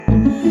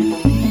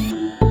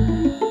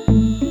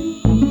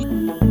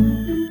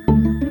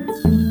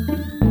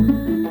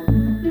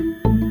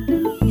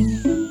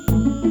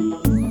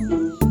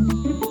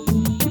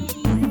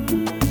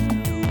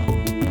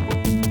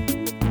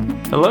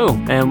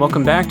and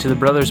welcome back to the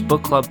Brothers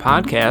Book Club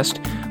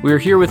podcast. We are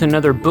here with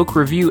another book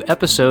review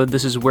episode.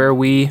 This is where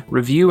we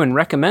review and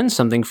recommend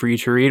something for you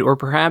to read, or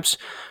perhaps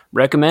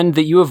recommend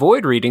that you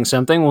avoid reading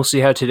something. We'll see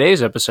how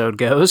today's episode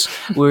goes.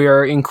 We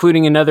are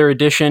including another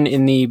edition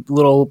in the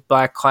Little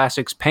Black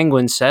Classics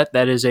Penguin set.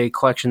 That is a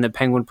collection that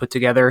Penguin put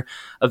together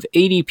of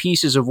 80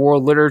 pieces of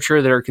world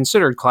literature that are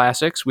considered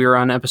classics. We are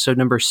on episode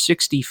number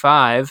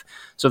 65.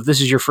 So if this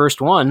is your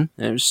first one,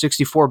 there's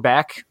 64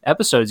 back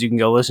episodes you can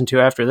go listen to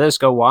after this.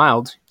 Go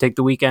wild. Take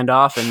the weekend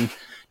off and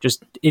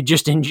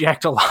just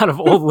inject a lot of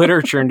old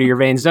literature into your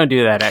veins. Don't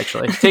do that,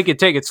 actually. Take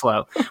it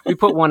slow. We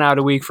put one out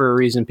a week for a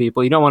reason,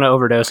 people. You don't want to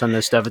overdose on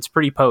this stuff. It's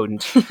pretty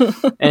potent.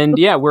 And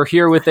yeah, we're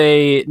here with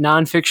a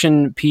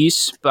nonfiction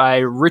piece by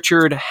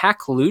Richard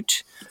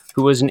Hakluyt,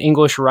 who was an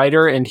English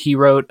writer, and he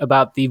wrote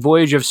about the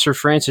voyage of Sir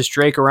Francis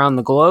Drake around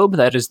the globe.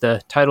 That is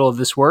the title of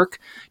this work.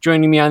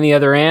 Joining me on the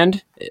other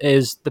end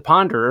is the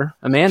ponderer,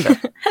 Amanda.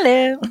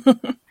 Hello.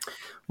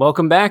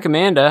 Welcome back,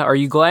 Amanda. Are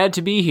you glad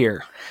to be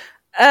here?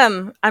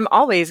 I'm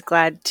always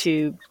glad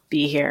to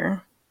be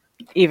here,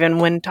 even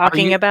when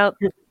talking about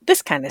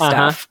this kind of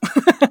stuff.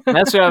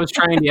 That's what I was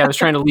trying to. I was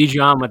trying to lead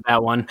you on with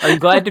that one. Are you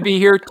glad to be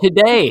here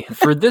today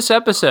for this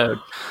episode?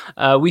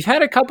 We've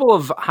had a couple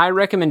of high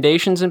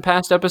recommendations in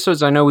past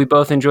episodes. I know we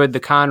both enjoyed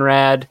the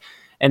Conrad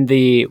and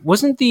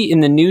wasn't in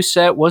the new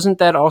set, wasn't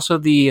that also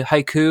the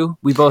haiku?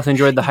 We both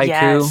enjoyed the haiku.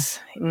 Yes.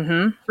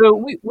 Mm-hmm.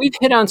 So we've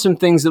hit on some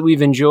things that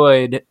we've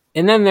enjoyed,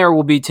 and then there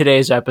will be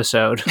today's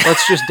episode.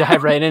 Let's just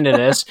dive right into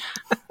this.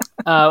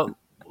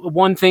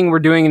 One thing we're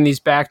doing in these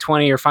back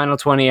 20 or final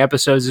 20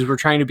 episodes is we're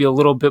trying to be a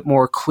little bit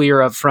more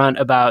clear up front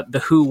about the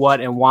who,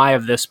 what, and why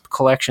of this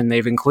collection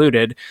they've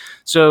included.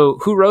 So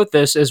who wrote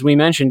this, as we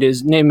mentioned,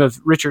 is name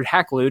of Richard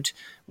Hakluyt,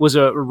 was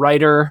a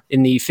writer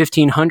in the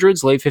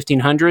 1500s, late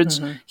 1500s.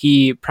 Mm-hmm.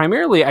 He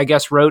primarily, I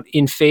guess, wrote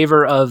in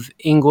favor of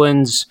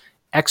England's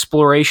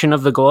exploration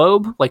of the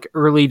globe, like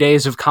early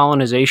days of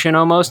colonization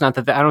almost. Not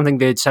that I don't think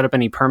they'd set up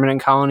any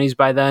permanent colonies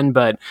by then,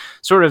 but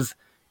sort of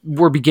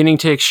were beginning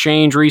to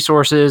exchange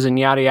resources and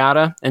yada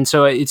yada. And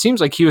so it seems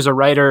like he was a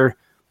writer,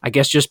 I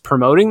guess, just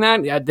promoting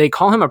that. They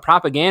call him a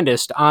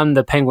propagandist on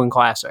the Penguin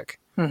Classic.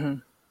 Mm-hmm.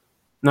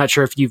 Not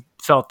sure if you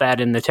felt that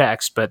in the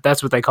text, but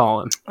that's what they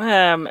call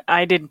him.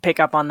 I didn't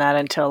pick up on that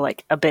until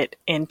like a bit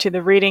into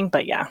the reading,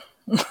 but yeah.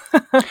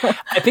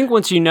 I think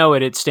once you know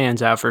it, it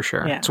stands out for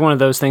sure. Yeah. It's one of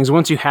those things.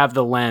 Once you have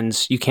the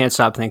lens, you can't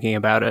stop thinking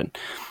about it.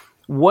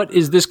 What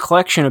is this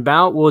collection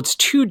about? Well, it's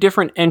two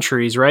different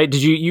entries, right?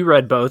 Did you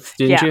read both,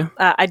 didn't you?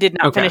 I did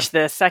not finish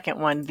the second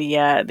one,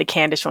 the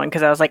Candish one,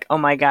 because I was like, oh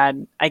my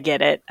God, I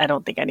get it. I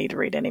don't think I need to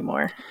read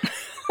anymore.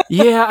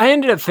 Yeah, I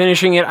ended up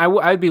finishing it.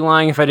 I'd be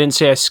lying if I didn't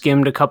say I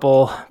skimmed a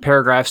couple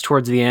paragraphs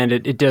towards the end.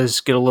 It does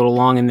get a little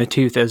long in the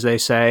tooth, as they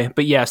say.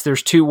 But yes,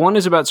 there's two. One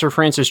is about Sir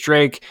Francis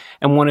Drake,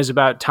 and one is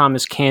about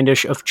Thomas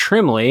Candish of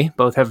Trimley.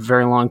 Both have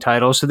very long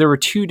titles. So there were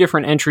two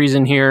different entries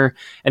in here,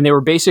 and they were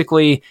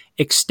basically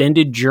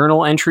extended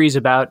journal entries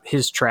about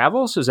his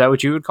travels. Is that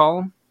what you would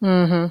call them?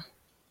 Mm-hmm.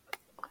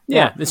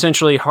 Yeah,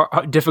 essentially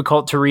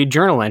difficult to read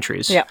journal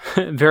entries. Yeah.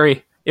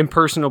 Very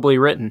impersonably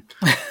written.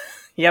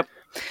 Yep.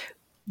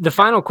 The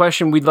final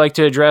question we'd like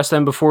to address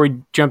then before we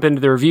jump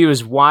into the review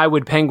is, why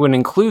would Penguin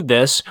include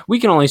this? We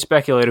can only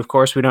speculate, of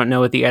course. We don't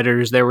know what the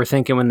editors there were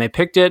thinking when they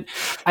picked it.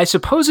 I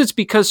suppose it's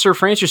because Sir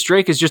Francis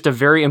Drake is just a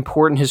very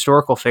important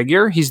historical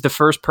figure. He's the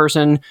first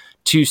person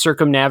to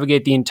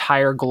circumnavigate the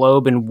entire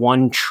globe in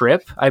one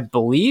trip, I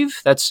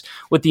believe. That's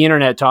what the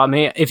internet taught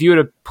me. If you would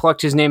have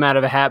plucked his name out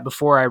of a hat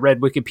before I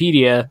read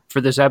Wikipedia for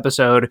this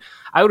episode,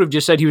 I would have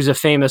just said he was a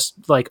famous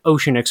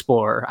ocean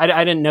explorer. I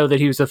didn't know that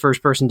he was the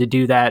first person to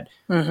do that,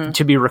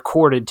 to be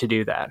recorded to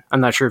do that. I'm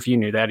not sure if you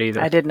knew that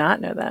either. I did not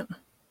know that.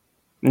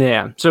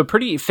 Yeah, so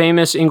pretty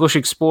famous English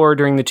explorer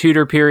during the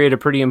Tudor period, a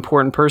pretty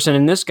important person,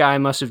 and this guy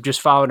must have just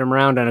followed him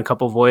around on a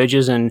couple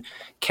voyages and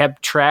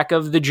kept track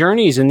of the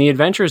journeys and the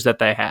adventures that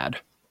they had.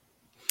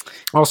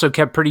 Also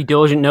kept pretty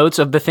diligent notes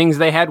of the things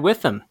they had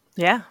with them.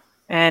 Yeah,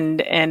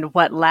 and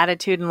what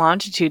latitude and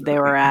longitude they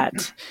were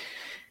at.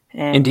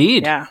 And,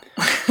 indeed. Yeah.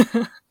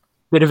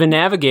 Bit of a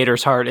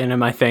navigator's heart in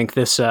him, I think,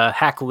 this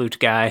Hakluyt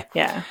guy.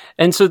 Yeah.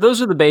 And so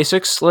those are the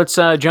basics. Let's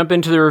jump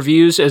into the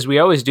reviews, as we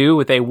always do,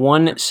 with a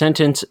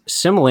one-sentence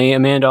simile.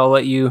 Amanda, I'll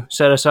let you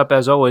set us up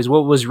as always.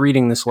 What was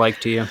reading this like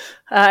to you?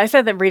 I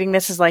said that reading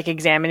this is like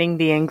examining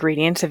the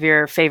ingredients of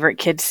your favorite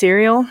kid's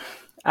cereal.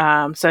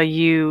 So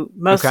you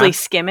mostly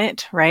skim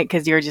it, right?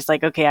 Because you're just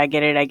like, okay, I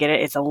get it.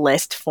 It's a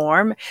list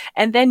form.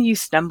 And then you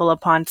stumble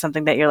upon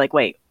something that you're like,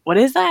 wait, what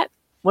is that?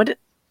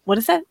 What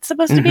is that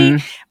supposed to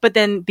be? But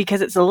then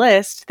because it's a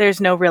list,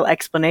 there's no real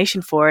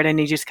explanation for it, and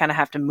you just kind of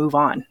have to move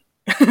on.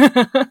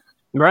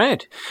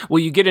 Right. Well,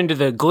 you get into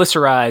the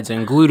glycerides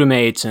and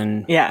glutamates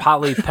and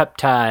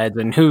polypeptides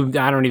and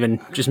I don't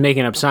even, just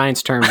making up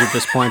science terms at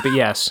this point, but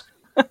yes.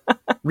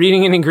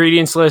 Reading an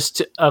ingredients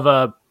list of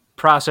a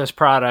processed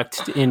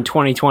product in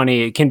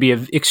 2020, it can be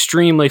an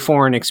extremely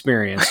foreign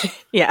experience.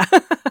 Yeah.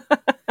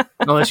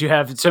 Unless you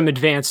have some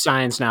advanced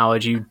science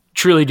knowledge, you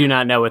truly do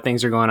not know what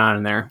things are going on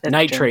in there. That's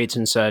Nitrates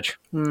true. And such.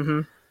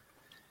 Mm-hmm.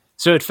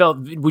 So it felt,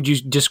 would you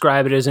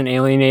describe it as an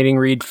alienating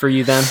read for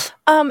you then?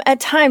 At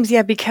times,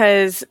 yeah,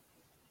 because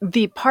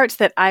the parts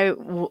that I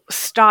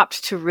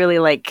stopped to really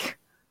like,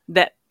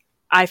 that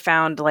I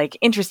found like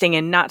interesting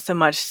and not so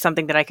much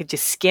something that I could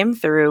just skim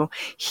through,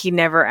 he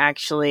never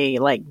actually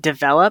like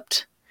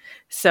developed.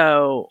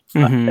 So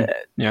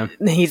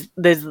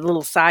there's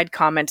little side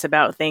comments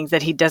about things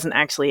that he doesn't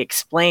actually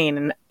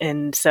explain.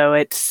 And so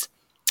it's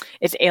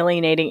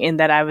alienating in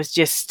that I was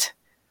just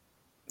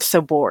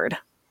so bored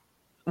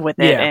with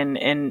it.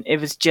 And it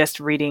was just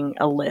reading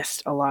a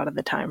list a lot of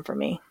the time for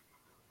me.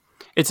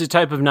 It's a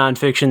type of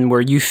nonfiction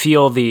where you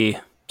feel the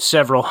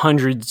several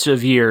hundreds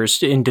of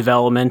years in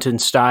development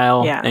and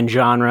style and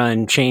genre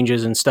and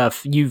changes and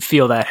stuff. You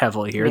feel that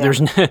heavily here.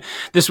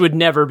 This would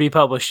never be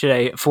published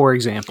today, for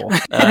example.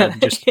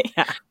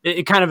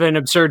 It kind of an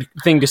absurd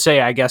thing to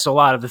say, I guess. A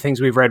lot of the things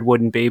we've read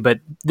wouldn't be,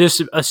 but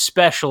this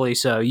especially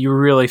so. You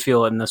really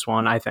feel it in this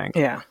one, I think.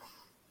 Yeah.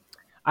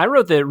 I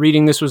wrote that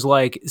reading this was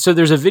like, so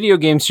there's a video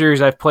game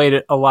series I've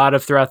played a lot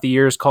of throughout the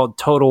years called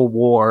Total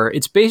War.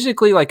 It's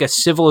basically like a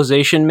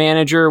civilization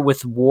manager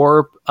with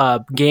war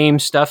game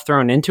stuff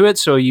thrown into it.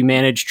 So you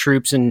manage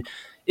troops, and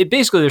it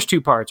basically, there's two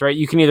parts, right?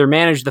 You can either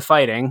manage the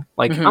fighting,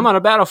 like I'm on a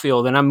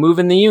battlefield and I'm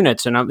moving the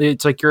units, and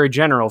it's like you're a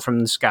general from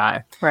the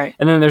sky. Right.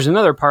 And then there's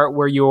another part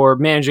where you're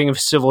managing a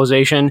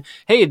civilization.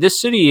 Hey, this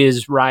city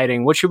is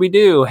rioting. What should we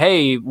do?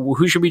 Hey,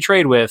 who should we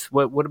trade with?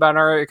 What about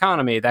our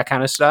economy? That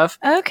kind of stuff.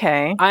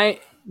 Okay.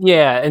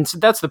 Yeah, and so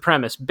that's the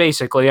premise,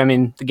 basically. I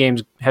mean, the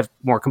games have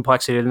more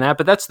complexity than that,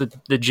 but that's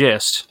the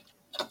gist.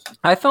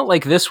 I felt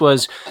like this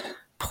was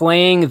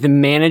playing the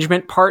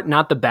management part,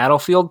 not the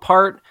battlefield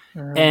part,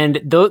 and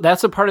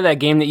that's a part of that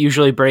game that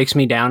usually breaks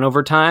me down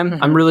over time.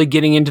 I'm really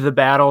getting into the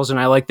battles,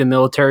 and I like the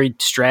military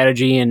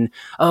strategy, and,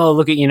 oh,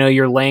 look at,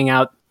 you're laying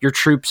out your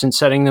troops and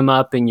setting them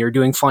up, and you're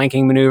doing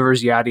flanking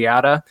maneuvers, yada,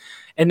 yada.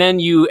 And then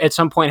you, at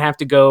some point, have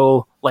to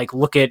go like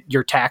look at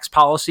your tax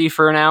policy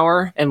for an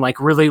hour and like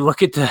really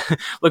look at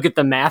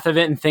the math of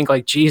it and think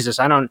like, Jesus,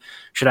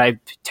 should I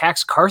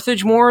tax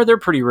Carthage more? They're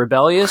pretty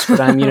rebellious, but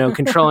I'm,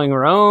 controlling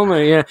Rome.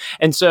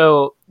 And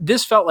so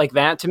this felt like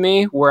that to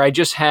me, where I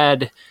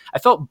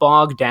felt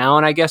bogged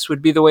down, I guess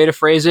would be the way to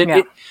phrase it. Yeah.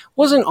 It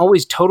wasn't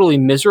always totally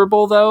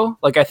miserable though.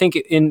 Like I think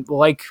in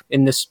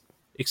this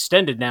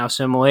extended now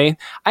simile,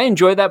 I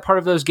enjoy that part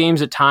of those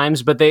games at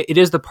times, but it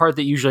is the part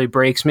that usually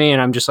breaks me,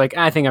 and I'm just like,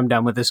 I think I'm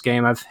done with this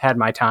game. I've had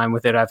my time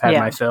with it. I've had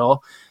my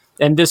fill.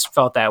 And this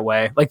felt that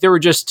way. Like it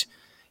was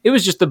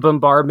just the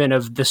bombardment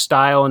of the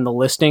style and the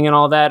listing and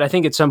all that. I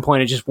think at some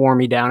point it just wore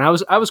me down.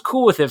 I was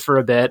cool with it for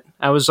a bit.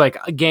 I was like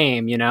a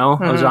game,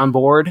 I was on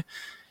board,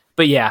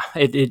 but yeah,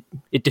 it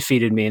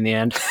defeated me in the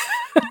end.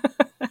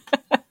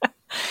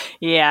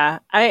 Yeah.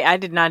 I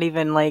did not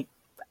even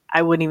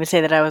I wouldn't even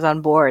say that I was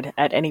on board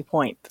at any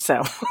point.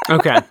 So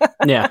okay,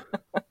 yeah.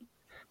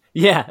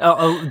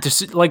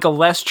 Just like a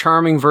less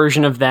charming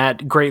version of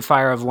that Great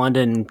Fire of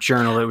London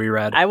journal that we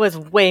read. I was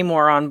way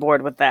more on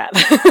board with that.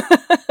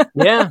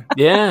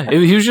 Yeah.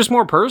 He was just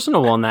more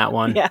personal on that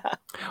one. Yeah.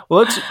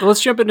 Well,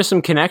 let's jump into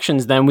some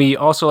connections then. We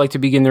also like to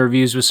begin the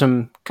reviews with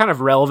some kind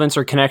of relevance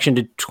or connection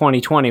to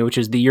 2020, which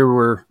is the year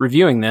we're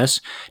reviewing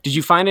this. Did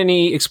you find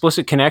any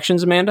explicit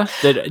connections, Amanda,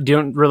 that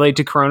don't relate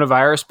to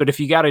coronavirus? But if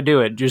you got to do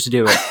it, just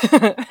do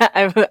it.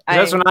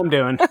 That's what I'm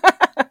doing.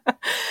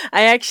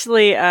 I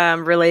actually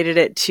related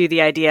it to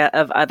the idea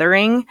of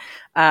othering.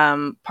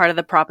 Part of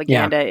the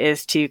propaganda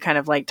is to kind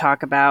of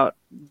talk about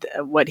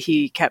what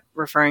he kept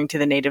referring to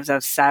the natives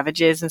as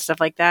savages and stuff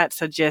like that.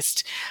 So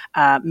just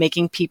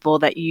making people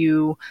that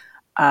you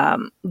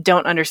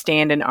don't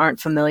understand and aren't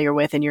familiar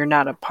with, and you're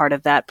not a part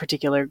of that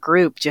particular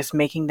group, just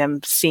making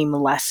them seem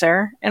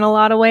lesser in a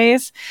lot of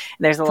ways.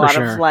 And there's a lot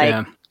of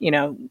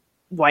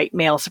white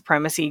male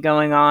supremacy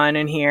going on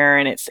in here,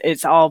 and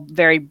it's all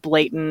very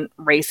blatant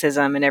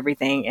racism and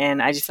everything.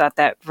 And I just thought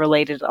that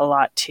related a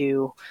lot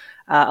to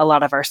a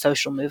lot of our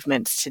social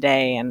movements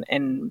today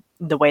and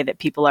the way that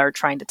people are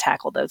trying to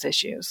tackle those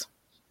issues.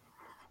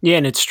 Yeah,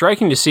 and it's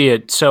striking to see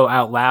it so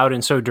out loud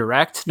and so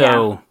direct,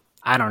 though. Yeah.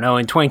 I don't know.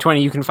 In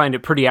 2020, you can find it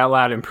pretty out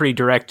loud and pretty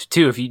direct,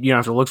 too, if you don't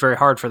have to look very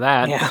hard for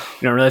that. Yeah.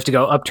 You don't really have to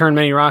go upturn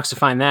many rocks to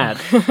find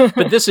that.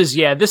 But this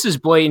is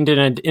blatant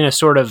in a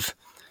sort of...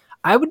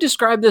 I would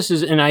describe this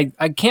as, and I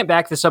can't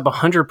back this up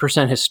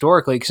 100%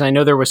 historically, because I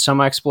know there was some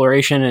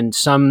exploration and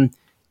some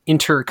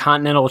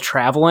intercontinental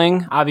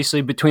traveling,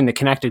 obviously between the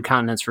connected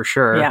continents for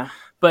sure,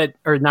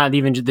 or not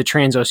even the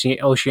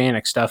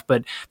transoceanic stuff.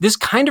 But this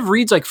kind of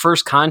reads like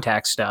first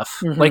contact stuff.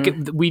 Mm-hmm. Like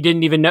we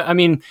didn't even know. I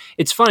mean,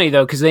 it's funny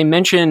though, because they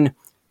mention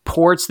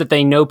ports that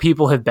they know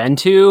people have been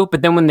to,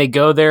 but then when they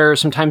go there,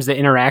 sometimes the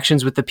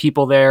interactions with the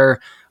people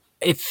there,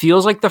 it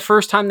feels like the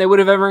first time they would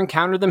have ever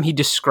encountered them. He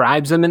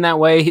describes them in that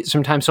way.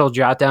 Sometimes he'll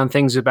jot down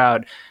things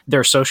about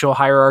their social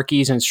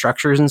hierarchies and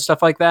structures and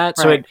stuff like that.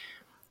 Right. So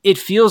it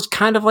feels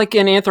kind of like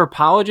an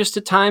anthropologist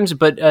at times,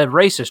 but a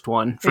racist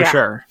one for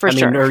sure. For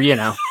sure.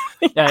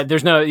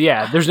 There's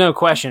no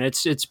question.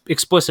 It's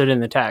explicit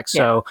in the text.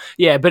 So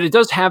but it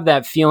does have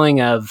that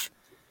feeling of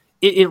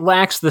it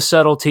lacks the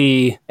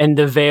subtlety and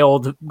the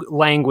veiled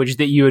language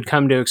that you would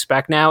come to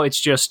expect now. It's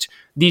just,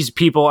 these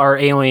people are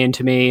alien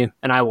to me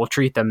and I will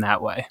treat them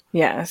that way.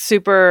 Yeah.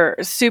 Super,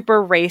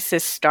 super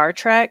racist Star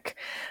Trek,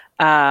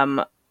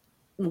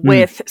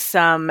 with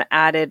some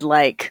added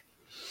like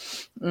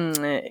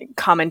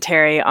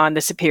commentary on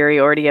the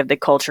superiority of the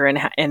culture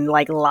and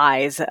like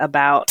lies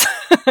about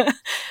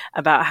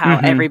about how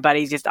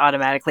everybody just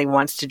automatically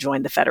wants to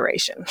join the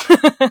Federation.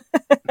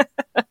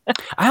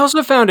 I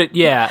also found it,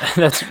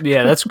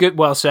 that's good.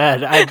 Well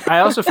said. I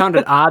also found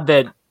it odd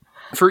that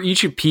for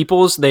each of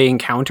peoples they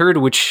encountered,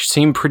 which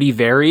seemed pretty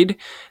varied,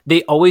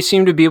 they always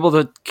seem to be able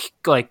to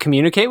like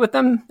communicate with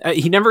them.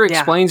 He never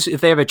explains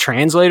if they have a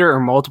translator or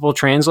multiple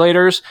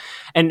translators.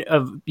 And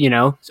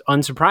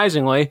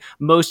unsurprisingly,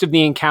 most of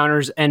the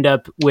encounters end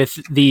up with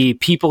the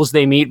peoples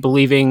they meet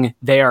believing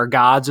they are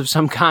gods of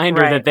some kind,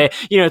 or that they,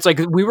 it's like,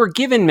 we were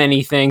given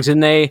many things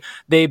and they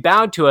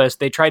bowed to us.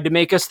 They tried to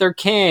make us their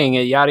king,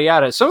 yada,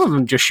 yada. Some of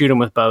them just shoot them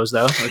with bows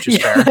though, which is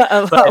fair.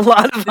 A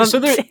lot of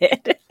them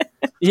did.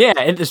 Yeah,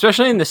 and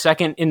especially in the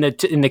second, in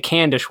the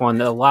Candish one,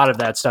 a lot of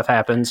that stuff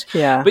happens.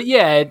 Yeah. But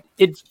yeah,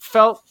 it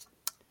felt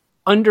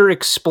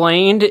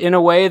underexplained in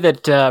a way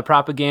that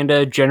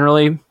propaganda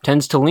generally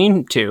tends to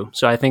lean to.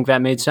 So I think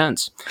that made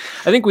sense.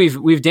 I think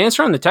we've danced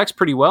around the text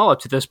pretty well up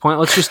to this point.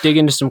 Let's just dig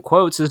into some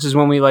quotes. This is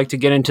when we like to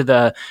get into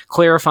the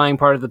clarifying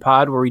part of the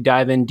pod where we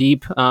dive in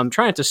deep.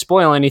 Try not to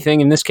spoil anything.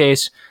 In this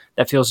case,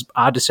 that feels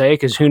odd to say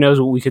because who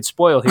knows what we could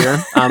spoil here.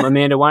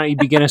 Amanda, why don't you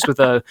begin us with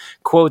a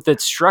quote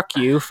that struck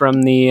you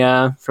from the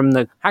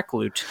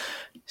Hakluyt?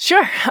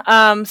 Sure.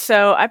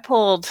 So I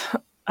pulled,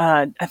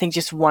 I think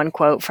just one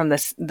quote from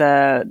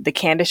the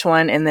Candish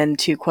one, and then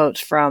two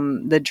quotes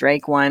from the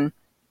Drake one.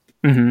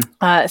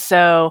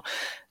 So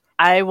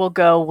I will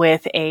go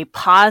with a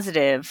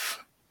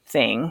positive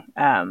thing,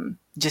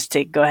 just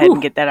to go ahead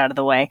and get that out of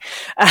the way.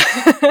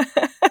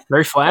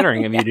 Very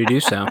flattering of you to do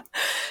so.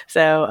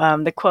 So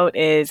the quote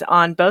is,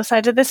 "On both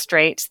sides of the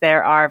straits,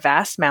 there are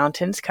vast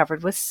mountains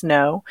covered with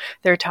snow,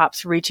 their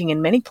tops reaching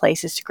in many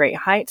places to great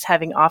heights,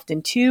 having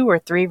often 2 or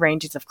 3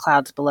 ranges of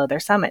clouds below their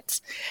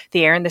summits.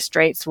 The air in the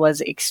straits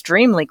was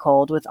extremely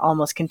cold, with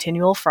almost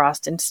continual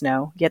frost and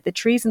snow, yet the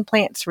trees and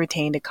plants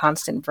retained a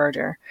constant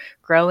verdure,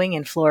 growing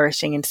and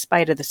flourishing in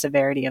spite of the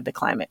severity of the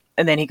climate."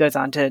 And then he goes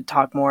on to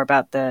talk more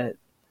about the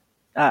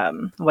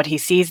what he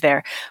sees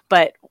there.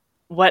 But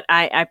what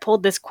I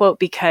pulled this quote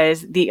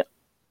because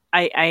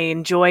I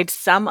enjoyed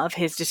some of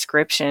his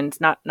descriptions,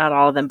 not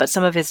all of them, but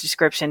some of his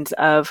descriptions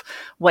of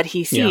what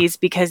he sees,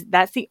 because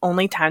that's the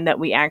only time that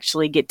we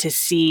actually get to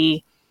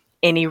see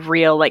any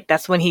real, like,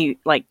 that's when he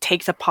like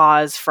takes a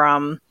pause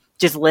from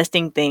just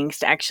listing things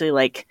to actually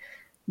like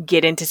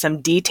get into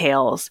some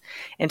details.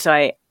 And so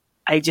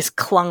I just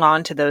clung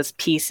on to those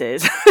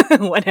pieces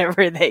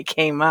whenever they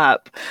came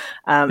up.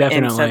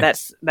 And so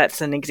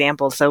that's an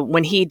example. So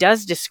when he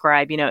does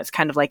describe, it's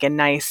kind of like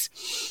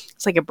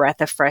it's like a breath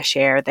of fresh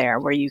air there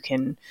where you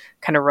can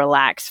kind of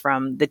relax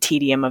from the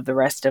tedium of the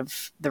rest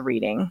of the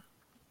reading.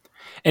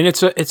 And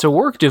it's a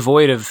work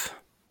devoid of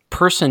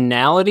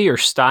personality or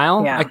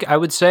style. Yeah. I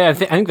would say, I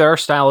think there are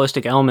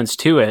stylistic elements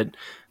to it,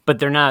 but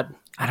they're not,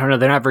 I don't know,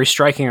 they're not very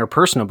striking or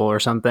personable or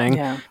something.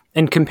 Yeah.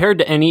 And compared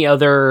to any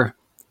other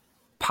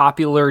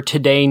popular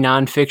today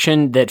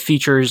nonfiction that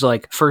features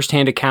like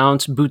firsthand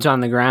accounts, boots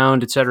on the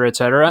ground, et cetera,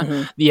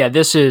 yeah,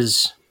 this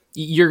is,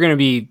 you're going to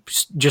be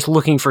just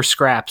looking for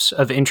scraps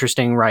of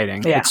interesting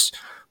writing. Yeah. It's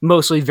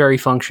mostly very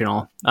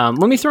functional. Let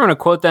me throw in a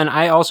quote then.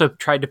 I also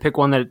tried to pick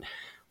one that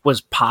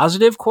was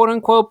positive, quote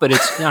unquote, but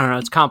it's, I don't know,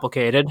 it's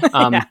complicated.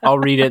 I'll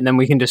read it and then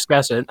we can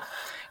discuss it.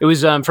 It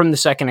was from the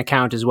second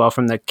account as well,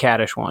 from the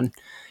Kaddish one.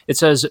 It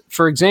says,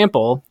 "For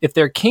example, if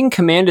their king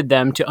commanded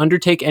them to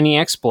undertake any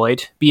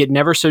exploit, be it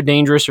never so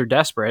dangerous or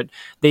desperate,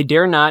 they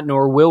dare not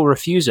nor will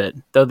refuse it,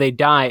 though they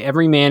die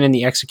every man in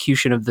the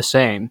execution of the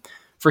same.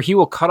 For he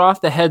will cut off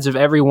the heads of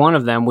every one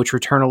of them which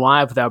return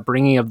alive without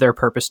bringing of their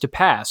purpose to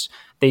pass.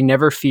 They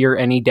never fear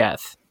any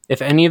death.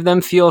 If any of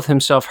them feeleth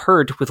himself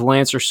hurt with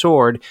lance or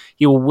sword,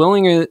 he will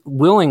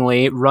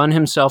willingly run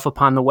himself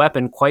upon the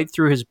weapon quite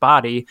through his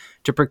body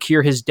to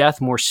procure his death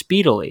more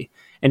speedily,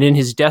 and in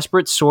his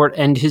desperate sort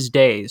end his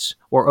days,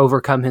 or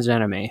overcome his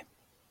enemy."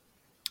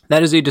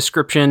 That is a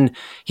description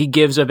he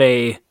gives of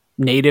a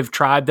native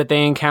tribe that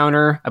they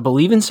encounter, I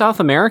believe in South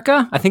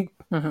America. I think,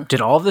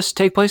 did all of this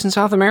take place in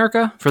South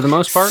America for the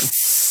most part?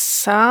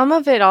 Some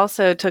of it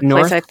also took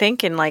place, I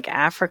think, in like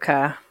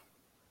Africa.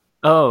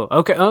 Oh,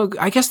 okay. Oh,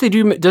 I guess they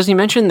do. Does he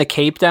mention the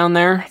Cape down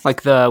there?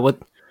 Like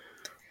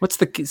what's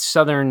the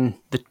southern,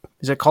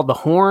 is it called the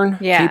Horn?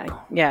 Yeah. Cape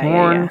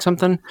Horn,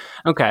 something?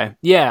 Okay.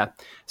 Yeah.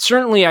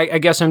 Certainly, I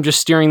guess I'm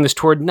just steering this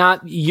toward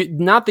not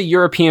the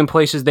European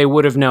places they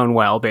would have known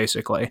well,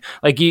 basically.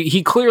 Like,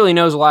 he clearly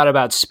knows a lot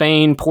about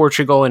Spain,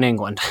 Portugal, and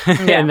England.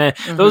 Yeah.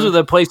 And those are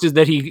the places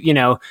that he,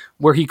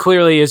 where he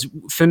clearly is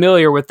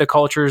familiar with the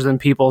cultures and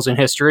peoples and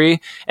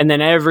history. And then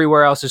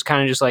everywhere else is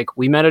kind of just like,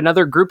 we met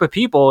another group of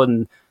people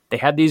and they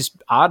had these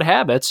odd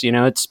habits.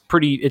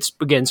 It's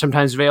again,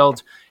 sometimes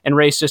veiled and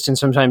racist and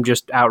sometimes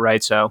just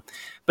outright so.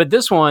 But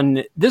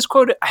this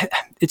quote,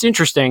 it's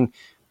interesting.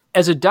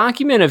 As a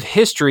document of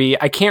history,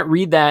 I can't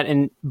read that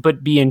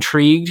but be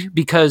intrigued,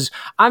 because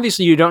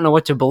obviously you don't know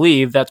what to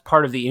believe. That's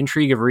part of the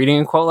intrigue of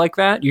reading a quote like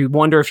that. You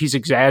wonder if he's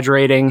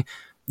exaggerating.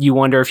 You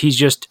wonder if he's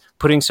just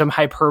putting some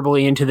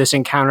hyperbole into this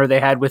encounter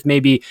they had with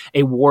maybe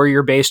a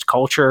warrior-based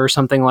culture or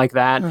something like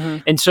that.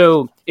 Mm-hmm. And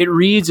so it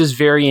reads as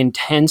very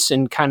intense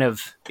and kind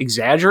of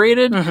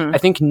exaggerated. Mm-hmm. I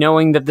think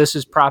knowing that this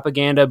is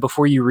propaganda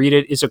before you read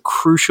it is a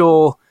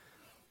crucial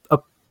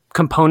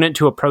component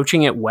to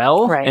approaching it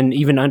well, right, and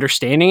even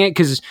understanding it,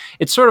 because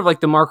it's sort of like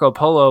the Marco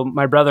Polo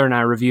my brother and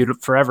I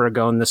reviewed forever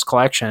ago in this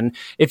collection.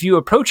 If you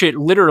approach it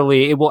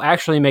literally, it will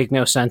actually make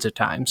no sense at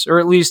times, or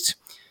at least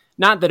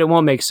not that it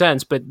won't make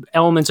sense, but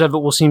elements of it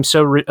will seem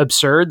so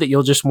absurd that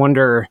you'll just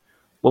wonder,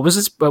 what was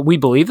this? But we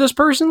believe this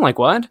person? Like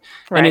what?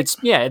 Right.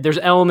 And there's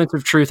elements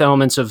of truth,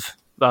 elements of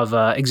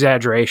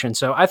exaggeration.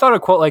 So I thought a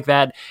quote like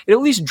that, it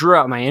at least drew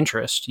out my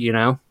interest, you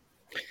know?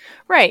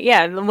 Right.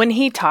 Yeah. When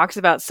he talks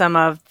about some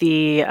of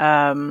the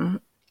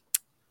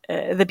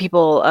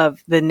people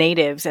of the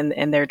natives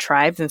and their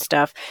tribes and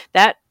stuff,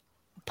 that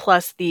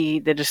plus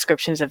the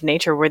descriptions of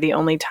nature were the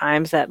only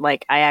times that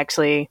like I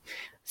actually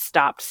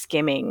stopped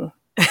skimming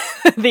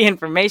the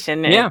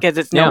information, because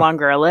it's no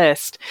longer a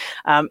list.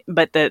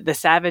 But the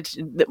savage,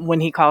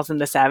 when he calls them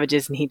the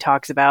savages and he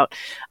talks about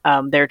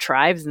their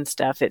tribes and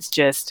stuff, it's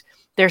just,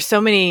 there's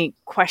so many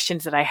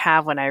questions that I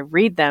have when I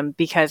read them,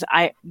 because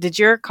did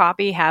your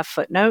copy have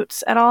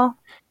footnotes at all?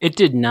 It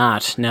did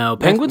not, no.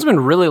 Penguin's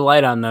been really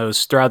light on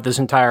those throughout this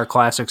entire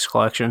classics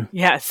collection.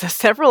 Yeah, so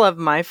several of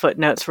my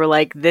footnotes were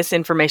like, this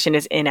information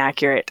is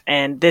inaccurate,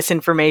 and this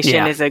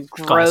information is a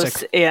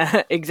gross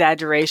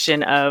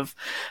exaggeration of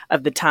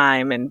the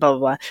time, and blah, blah,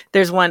 blah.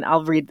 There's one,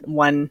 I'll read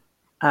one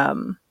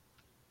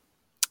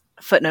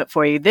footnote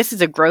for you. This is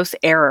a gross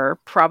error,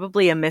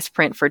 probably a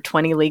misprint for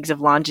 20 leagues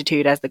of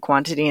longitude, as the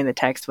quantity in the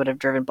text would have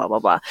driven blah, blah,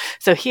 blah.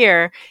 So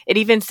here, it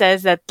even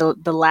says that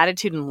the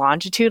latitude and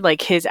longitude,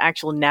 like his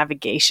actual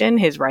navigation,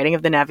 his writing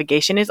of the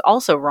navigation is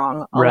also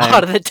wrong a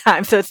lot of the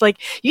time. So it's like,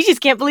 you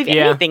just can't believe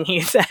anything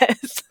he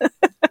says.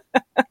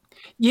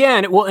 Yeah,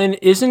 and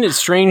isn't it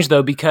strange,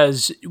 though,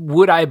 because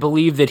would I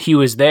believe that he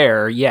was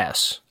there?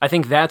 Yes. I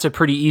think that's a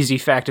pretty easy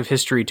fact of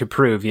history to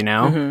prove, you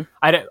know? Mm-hmm.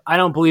 I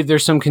don't believe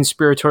there's some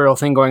conspiratorial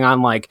thing going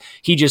on, like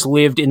he just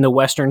lived in the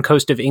western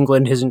coast of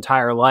England his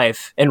entire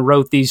life and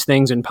wrote these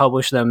things and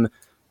published them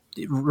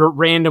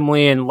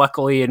randomly and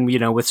luckily and, you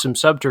know, with some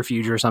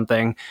subterfuge or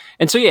something.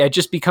 And so, yeah, it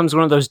just becomes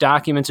one of those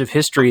documents of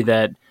history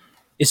that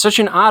is such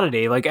an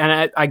oddity. Like,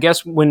 and I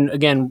guess when,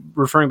 again,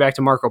 referring back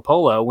to Marco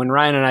Polo, when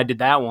Ryan and I did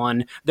that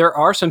one, there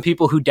are some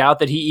people who doubt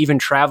that he even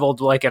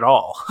traveled like at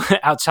all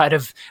outside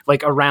of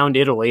like around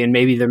Italy and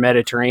maybe the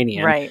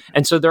Mediterranean. Right.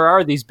 And so there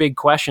are these big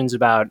questions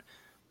about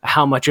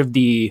how much of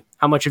these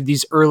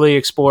early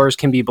explorers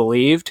can be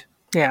believed.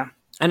 Yeah.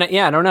 And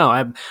I don't know.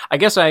 I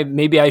guess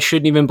maybe I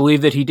shouldn't even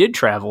believe that he did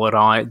travel at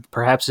all.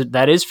 Perhaps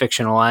that is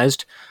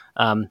fictionalized.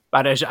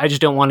 But I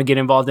just don't want to get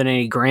involved in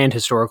any grand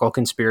historical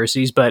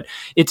conspiracies. But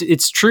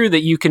it's true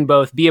that you can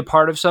both be a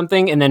part of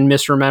something and then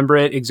misremember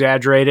it,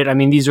 exaggerate it. I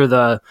mean, these are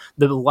the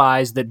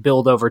lies that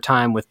build over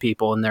time with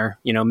people and their,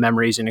 you know,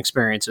 memories and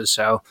experiences.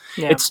 So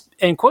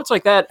and quotes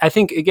like that, I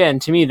think, again,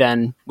 to me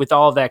then, with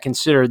all of that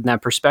considered and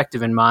that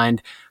perspective in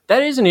mind,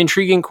 that is an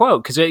intriguing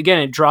quote, because again,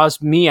 it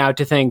draws me out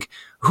to think,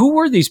 who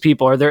were these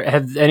people?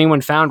 Have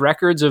anyone found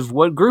records of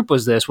what group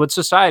was this? What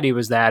society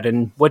was that?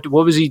 And what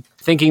was he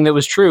thinking that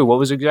was true? What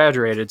was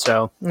exaggerated?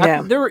 So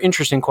there were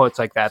interesting quotes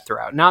like that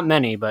throughout. Not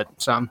many, but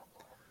some.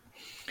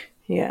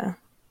 Yeah.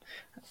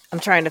 I'm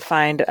trying to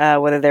find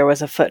whether there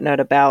was a footnote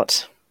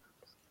about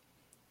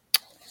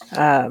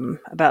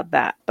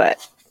that,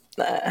 but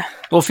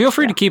well, feel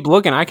free to keep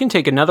looking. I can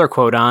take another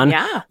quote on.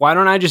 Yeah. Why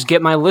don't I just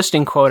get my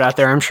listing quote out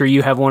there? I'm sure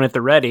you have one at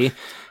the ready.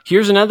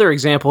 Here's another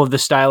example of the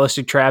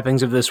stylistic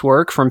trappings of this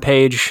work from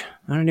page,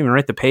 I don't even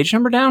write the page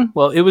number down.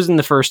 Well, it was in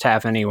the first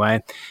half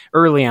anyway.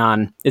 Early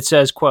on, it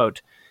says,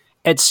 quote,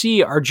 "At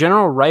sea, our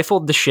general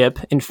rifled the ship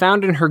and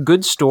found in her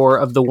good store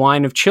of the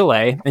wine of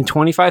Chile and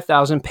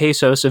 25,000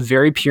 pesos of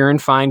very pure and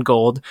fine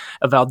gold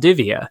of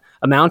Valdivia,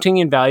 amounting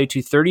in value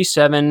to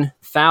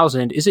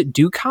 37,000. Is it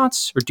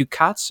ducats or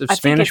ducats of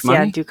Spanish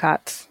money? Yeah,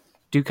 ducats.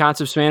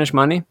 Ducats of Spanish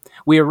money.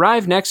 We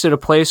arrived next at a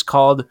place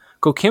called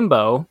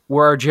Coquimbo,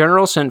 where our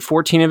general sent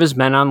 14 of his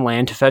men on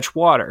land to fetch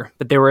water,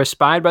 but they were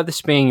espied by the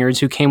Spaniards,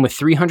 who came with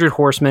 300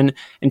 horsemen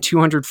and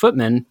 200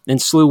 footmen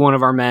and slew one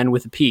of our men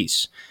with a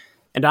piece."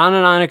 And on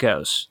it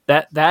goes.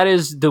 That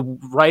is the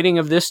writing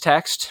of this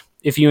text.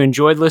 If you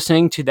enjoyed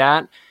listening to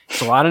that,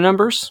 it's a lot of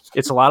numbers.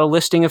 It's a lot of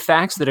listing of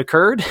facts that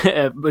occurred.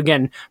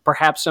 Again,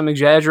 perhaps some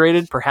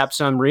exaggerated, perhaps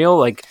some real.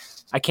 Like,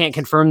 I can't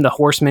confirm the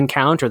horseman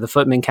count or the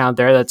footman count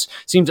there. That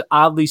seems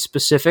oddly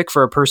specific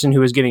for a person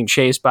who is getting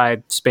chased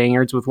by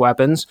Spaniards with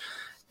weapons.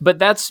 But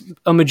that's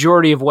a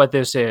majority of what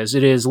this is.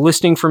 It is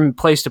listing from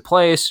place to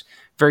place,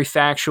 very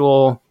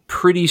factual,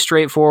 pretty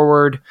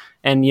straightforward.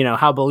 And, you know,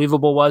 how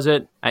believable was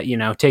it? You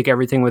know, take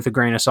everything with a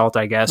grain of salt,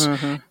 I guess.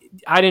 Mm-hmm.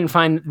 I didn't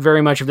find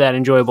very much of that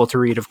enjoyable to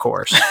read, of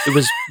course. It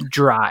was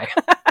dry.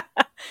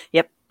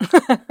 Yep.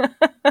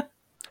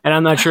 And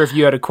I'm not sure if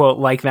you had a quote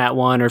like that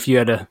one or if you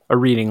had a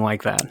reading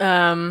like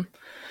that.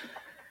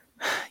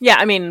 Yeah,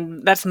 I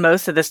mean, that's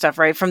most of the stuff,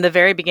 right? From the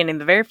very beginning,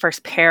 the very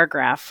first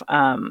paragraph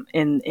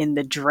in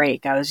the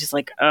Drake, I was just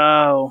like,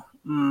 oh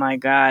my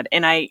God.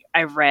 And I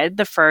read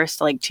the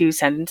first like 2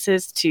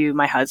 sentences to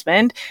my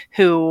husband,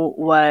 who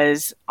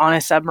was on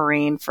a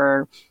submarine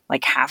for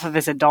like half of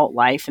his adult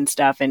life and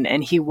stuff.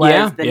 And he was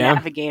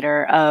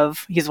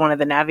he's one of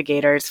the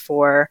navigators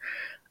for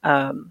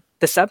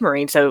the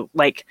submarine. So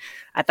like,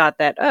 I thought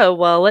that, oh,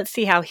 well, let's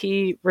see how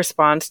he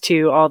responds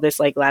to all this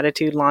like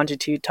latitude,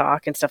 longitude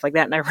talk and stuff like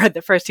that. And I read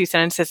the first 2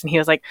 sentences and he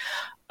was like,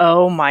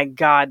 oh my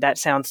God, that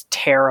sounds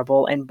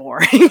terrible and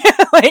boring.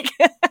 Like,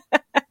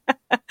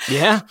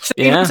 yeah. So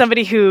even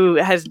somebody who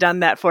has done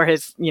that for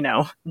his,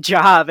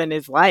 job and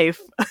his life,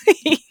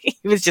 he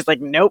was just like,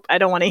 nope, I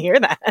don't want to hear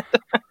that.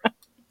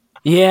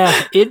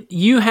 Yeah.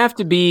 You have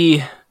to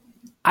be,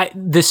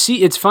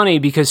 it's funny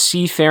because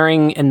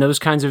seafaring and those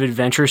kinds of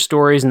adventure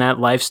stories and that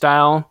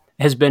lifestyle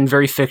has been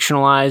very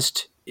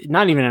fictionalized,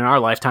 not even in our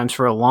lifetimes,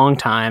 for a long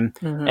time.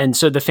 Mm-hmm. And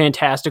so the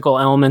fantastical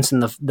elements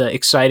and the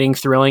exciting,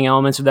 thrilling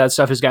elements of that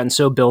stuff has gotten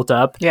so built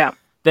up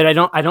that I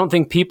don't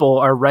think people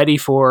are ready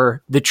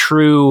for the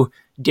true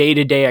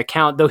day-to-day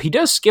account, though he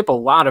does skip a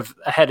lot of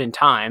ahead in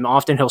time.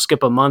 Often he'll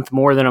skip a month,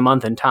 more than a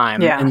month in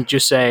time, and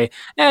just say,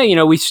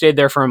 we stayed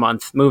there for a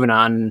month, moving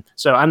on.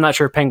 So I'm not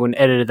sure if Penguin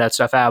edited that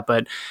stuff out,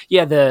 but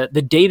yeah, the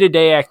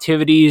day-to-day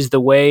activities, the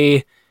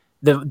way,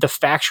 the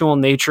factual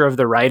nature of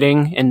the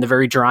writing and the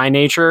very dry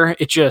nature,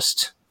 it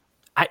just,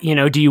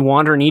 do you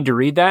want or need to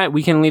read that?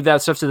 We can leave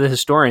that stuff to the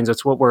historians.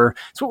 That's what we're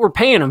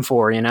paying them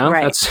for,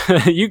 Right.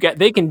 That's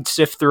they can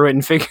sift through it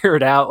and figure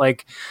it out.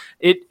 Like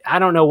I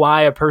don't know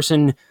why a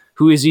person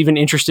who is even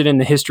interested in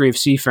the history of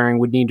seafaring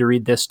would need to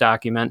read this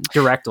document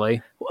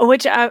directly.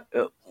 Which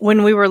when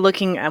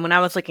I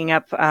was looking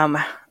up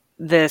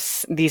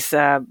these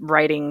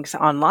writings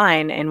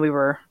online, and we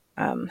were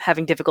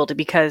having difficulty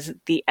because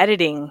the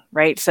editing,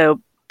 right? So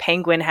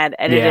Penguin had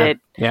edited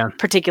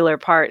particular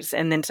parts,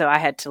 and then so I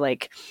had to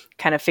like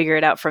kind of figure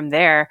it out from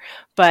there.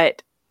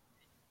 But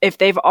if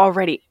they've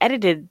already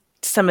edited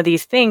some of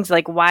these things,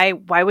 like why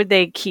would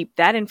they keep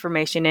that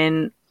information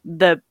in?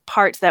 The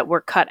parts that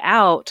were cut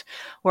out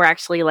were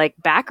actually like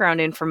background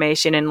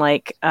information and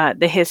like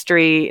the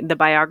history, the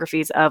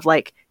biographies of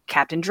like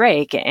Captain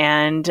Drake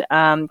and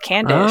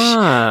Candish.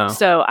 Oh.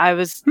 So I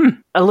was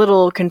a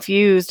little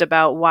confused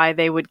about why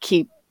they would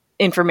keep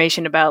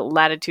information about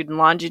latitude and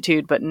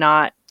longitude, but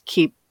not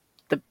keep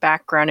the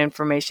background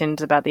information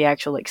about the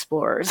actual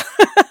explorers.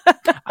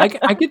 I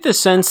get the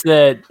sense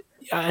that,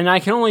 and I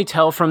can only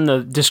tell from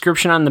the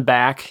description on the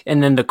back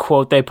and then the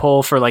quote they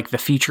pull for like the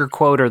feature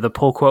quote or the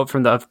pull quote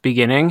from the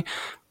beginning.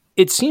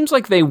 It seems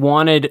like they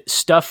wanted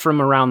stuff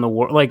from around the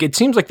world. Like it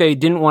seems like they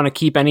didn't want to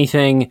keep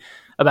anything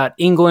about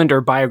England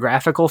or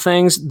biographical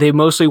things. They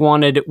mostly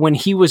wanted, when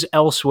he was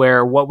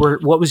elsewhere, what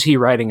was he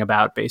writing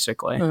about,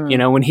 basically?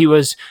 When he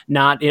was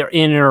not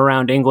in or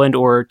around England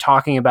or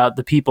talking about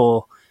the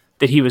people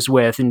that he was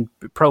with and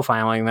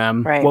profiling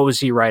them, right. What was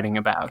he writing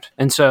about?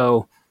 And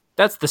so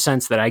that's the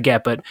sense that I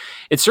get, but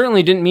it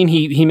certainly didn't mean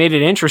he made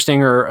it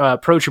interesting or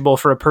approachable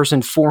for a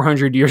person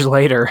 400 years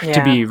later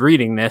to be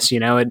reading this.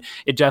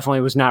 It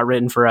definitely was not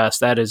written for us.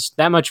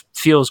 That much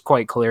feels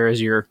quite clear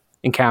as you're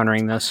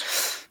encountering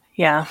this.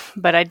 Yeah,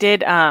 but I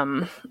did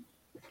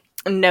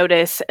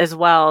notice as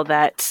well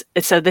that,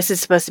 so this is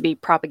supposed to be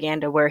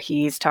propaganda where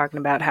he's talking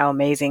about how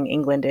amazing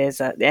England is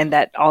and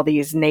that all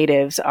these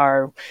natives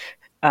are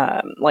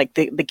like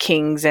the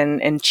kings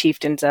and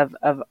chieftains of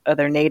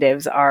other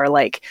natives are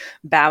like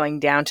bowing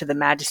down to the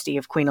majesty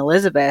of Queen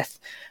Elizabeth.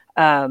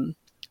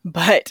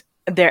 But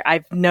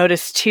I've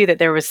noticed too that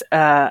there was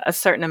a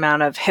certain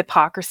amount of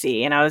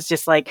hypocrisy, and I was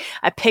just like,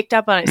 I picked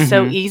up on it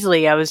so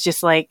easily. I was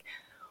just like,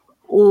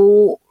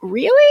 oh,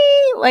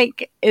 really?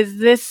 Like, did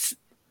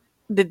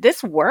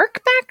this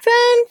work back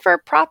then for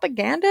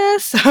propaganda?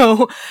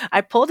 So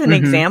I pulled an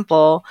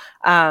example.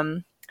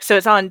 So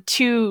it's on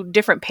 2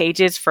 different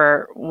pages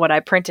for what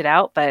I printed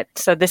out. But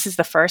so this is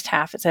the first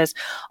half. It says,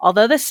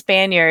 although the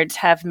Spaniards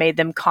have made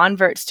them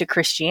converts to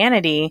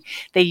Christianity,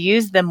 they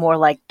use them more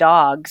like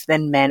dogs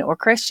than men or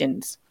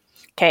Christians.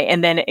 Okay.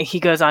 And then he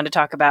goes on to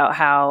talk about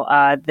how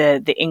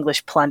the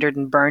English plundered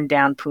and burned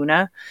down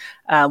Puna,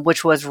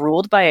 which was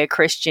ruled by a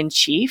Christian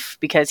chief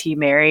because he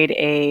married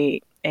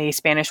a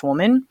Spanish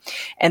woman.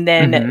 And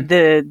then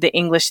the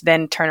English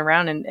then turn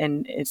around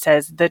and it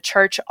says, the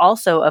church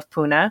also of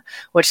Puna,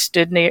 which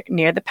stood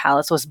near the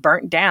palace, was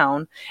burnt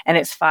down and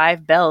its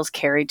 5 bells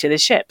carried to the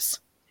ships.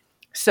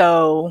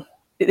 So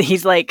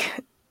he's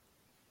like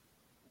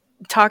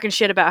talking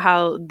shit about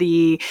how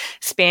the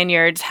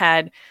Spaniards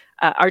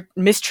are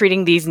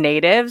mistreating these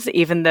natives,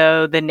 even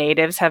though the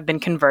natives have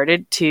been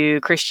converted to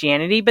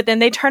Christianity. But then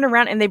they turn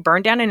around and they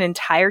burn down an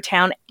entire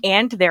town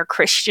and their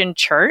Christian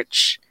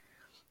church.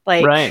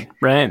 Like,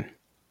 right.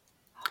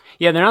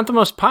 Yeah, they're not the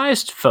most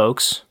pious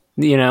folks,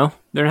 they're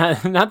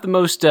not the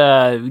most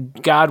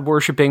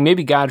God-worshipping,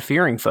 maybe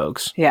God-fearing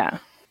folks. Yeah.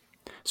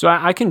 So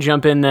I can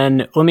jump in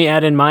then. Let me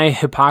add in my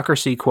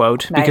hypocrisy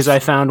quote because I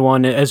found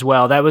one as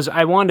well.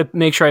 I wanted to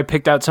make sure I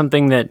picked out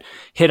something that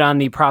hit on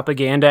the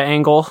propaganda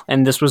angle,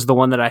 and this was the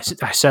one that I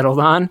settled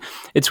on.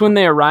 It's when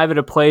they arrive at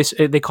a place,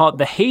 they call it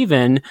the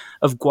Haven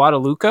of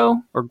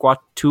Guadaluco or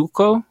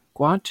Guatulco.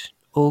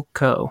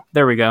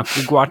 There we go.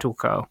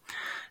 Guatulco.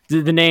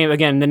 The name,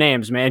 again, the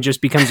names, man, it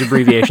just becomes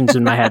abbreviations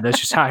in my head. That's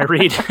just how I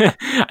read.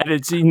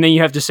 And then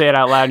you have to say it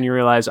out loud and you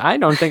realize, I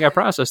don't think I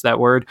processed that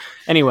word.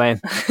 Anyway,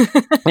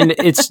 and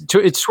it's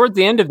toward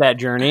the end of that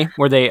journey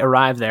where they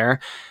arrive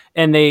there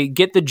and they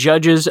get the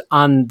judges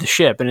on the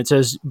ship. And it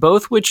says,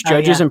 both which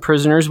judges and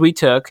prisoners we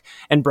took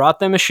and brought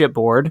them a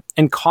shipboard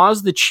and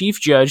caused the chief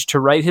judge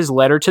to write his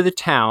letter to the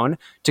town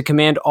to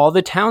command all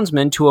the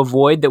townsmen to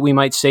avoid that we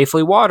might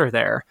safely water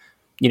there.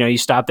 You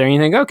stop there and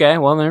you think, okay,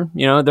 well,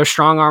 they're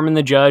strong-arming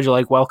the judge,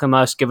 like, welcome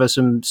us, give us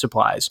some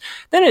supplies.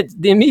 Then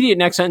the immediate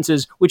next sentence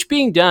is, which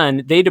being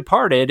done, they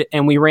departed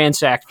and we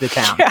ransacked the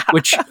town,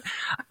 which I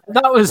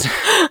thought was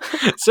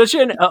such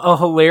a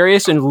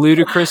hilarious and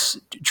ludicrous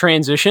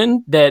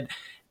transition that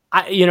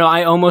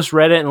I almost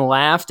read it and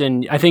laughed,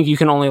 and I think you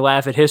can only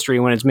laugh at history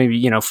when it's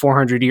maybe,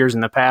 400 years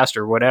in the past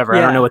or whatever. Yeah.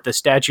 I don't know what the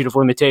statute of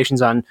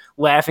limitations on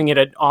laughing at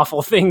an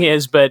awful thing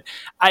is, but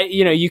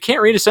you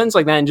can't read a sentence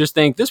like that and just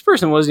think, this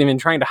person wasn't even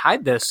trying to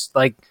hide this.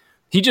 Like,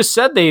 he just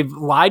said they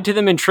lied to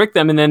them and tricked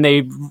them, and then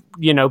they,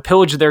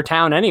 pillaged their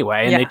town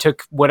anyway, and they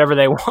took whatever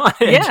they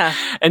wanted. Yeah.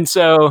 And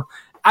so,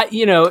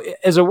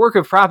 as a work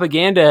of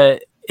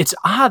propaganda, it's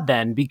odd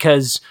then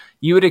because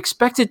you would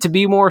expect it to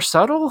be more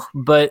subtle,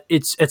 but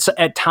it's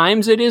at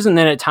times it is, and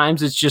then at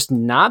times it's just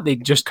not. They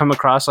just come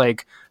across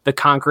like the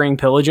conquering,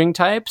 pillaging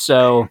type.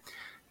 So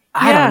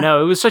I don't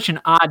know. It was such an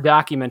odd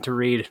document to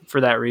read for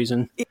that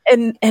reason.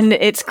 And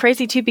it's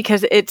crazy too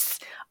because it's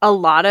a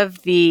lot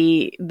of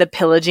the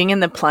pillaging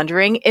and the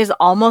plundering is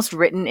almost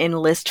written in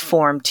list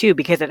form too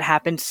because it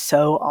happens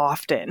so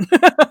often.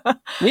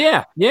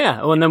 Yeah.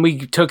 Well, and then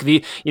we took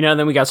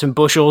then we got some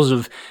bushels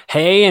of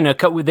hay and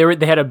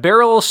they had a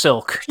barrel of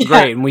silk.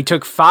 Great. And we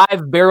took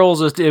 5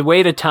 barrels it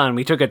weighed a ton.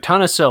 We took a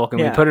ton of silk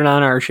and we put it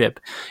on our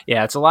ship.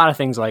 Yeah, it's a lot of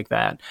things like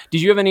that.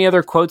 Did you have any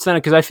other quotes then?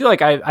 Because I feel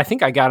like I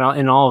think I got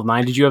in all of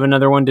mine. Did you have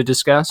another one to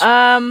discuss?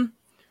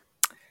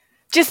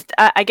 Just,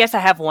 I guess I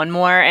have one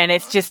more, and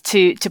it's just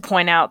to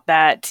point out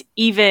that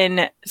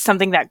even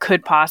something that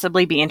could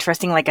possibly be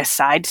interesting, like a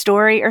side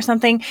story or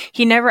something,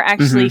 he never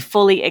actually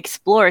fully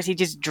explores. He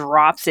just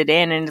drops it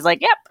in and is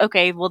like, yep,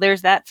 okay, well,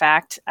 there's that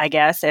fact, I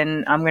guess,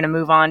 and I'm going to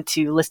move on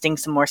to listing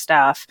some more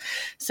stuff.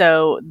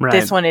 So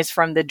This one is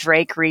from the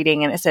Drake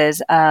reading, and it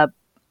says,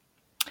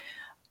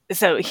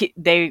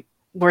 they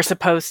were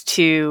supposed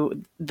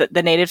to,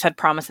 the natives had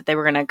promised that they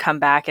were going to come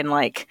back and,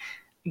 like,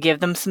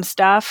 give them some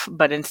stuff,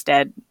 but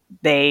instead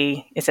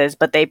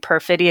but they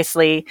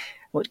perfidiously,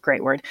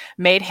 great word,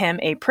 made him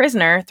a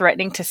prisoner,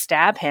 threatening to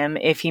stab him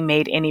if he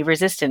made any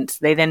resistance.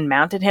 They then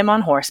mounted him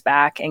on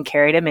horseback and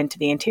carried him into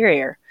the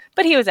interior,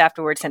 but he was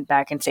afterwards sent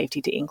back in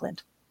safety to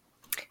England.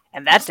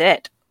 And that's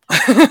it.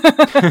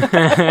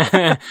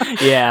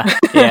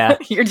 Yeah.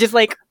 You're just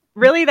like,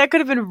 really? That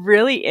could have been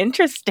really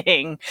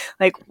interesting.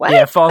 Like, what?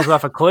 Yeah, it falls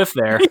off a cliff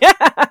there. Yeah.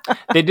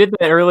 They did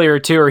that earlier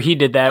too, or he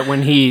did that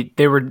when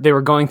they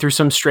were going through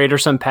some strait or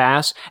some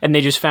pass, and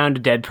they just found a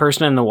dead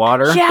person in the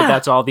water. Yeah. But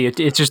that's all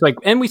it's just like,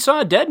 and we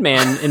saw a dead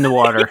man in the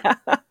water.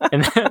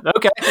 And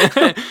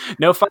okay.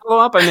 No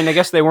follow-up. I mean, I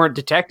guess they weren't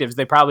detectives.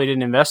 They probably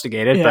didn't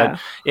investigate it. Yeah. But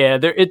yeah,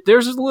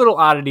 there's little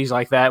oddities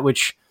like that,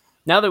 which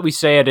now that we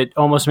say it, it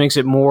almost makes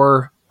it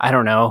more, I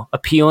don't know,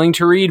 appealing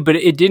to read, but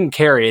it didn't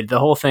carry it. The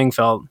whole thing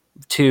felt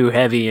too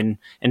heavy and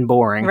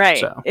boring. Right.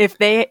 So.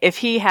 If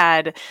he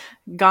had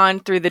gone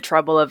through the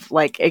trouble of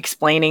like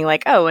explaining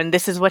like, oh, and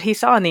this is what he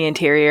saw in the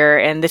interior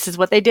and this is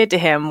what they did to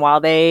him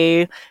while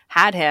they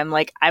had him,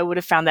 like I would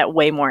have found that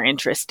way more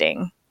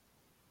interesting.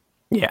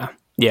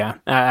 Yeah,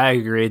 I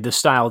agree. The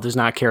style does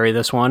not carry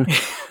this one.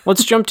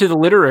 Let's jump to the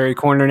literary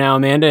corner now,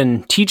 Amanda,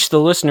 and teach the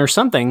listener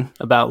something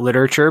about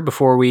literature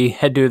before we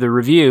head to the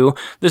review.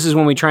 This is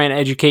when we try and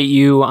educate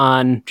you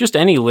on just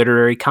any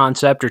literary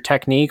concept or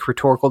technique,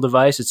 rhetorical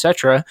device,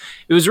 etc.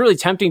 It was really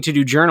tempting to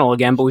do journal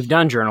again, but we've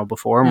done journal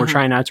before, and we're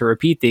trying not to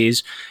repeat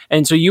these.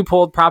 And so you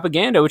pulled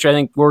propaganda, which I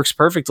think works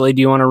perfectly.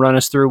 Do you want to run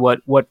us through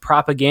what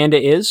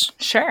propaganda is?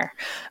 Sure.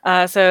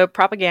 So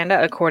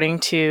propaganda, according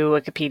to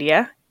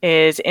Wikipedia,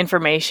 is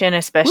information,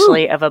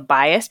 especially of a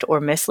biased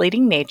or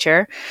misleading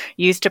nature,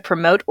 used to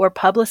promote or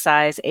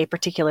publicize a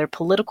particular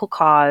political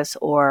cause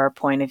or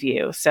point of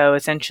view. So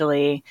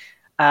essentially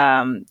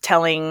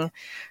telling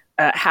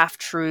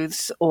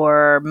half-truths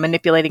or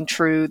manipulating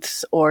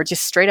truths or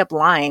just straight up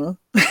lying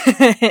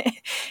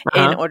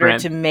in order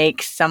to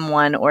make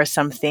someone or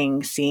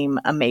something seem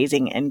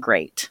amazing and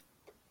great.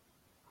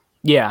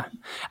 Yeah.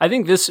 I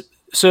think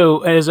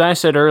so as I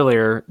said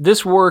earlier,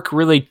 this work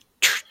really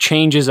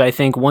changes, I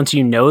think, once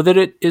you know that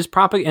it is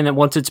propaganda, and then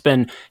once it's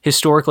been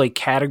historically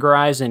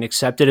categorized and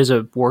accepted as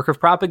a work of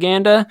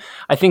propaganda,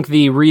 I think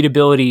the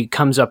readability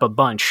comes up a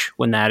bunch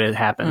when that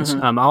happens.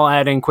 I'll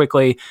add in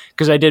quickly,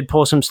 because I did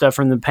pull some stuff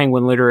from the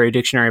Penguin Literary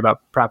Dictionary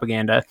about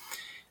propaganda.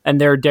 And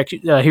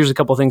here's a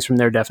couple things from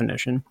their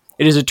definition.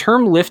 It is a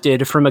term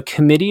lifted from a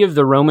committee of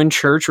the Roman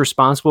Church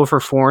responsible for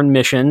foreign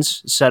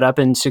missions set up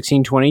in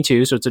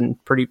 1622. So it's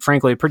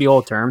frankly, a pretty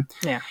old term.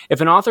 Yeah.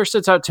 If an author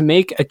sets out to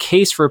make a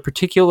case for a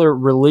particular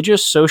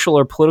religious, social,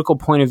 or political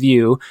point of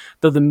view,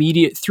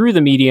 through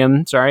the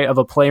medium of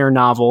a play or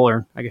novel,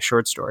 or I guess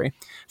short story,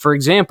 for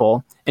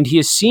example, and he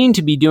is seen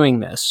to be doing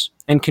this,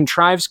 and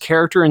contrives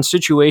character and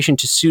situation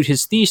to suit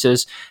his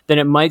thesis, then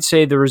it might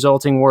say the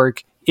resulting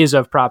work is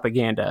of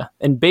propaganda.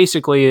 And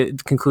basically,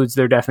 it concludes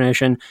their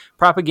definition,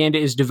 propaganda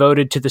is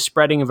devoted to the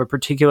spreading of a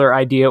particular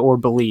idea or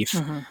belief.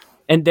 Mm-hmm.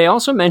 And they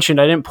also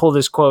mentioned, I didn't pull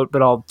this quote,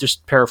 but I'll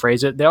just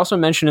paraphrase it. They also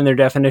mentioned in their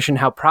definition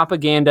how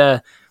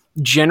propaganda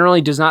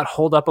generally does not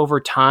hold up over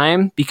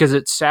time because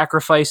it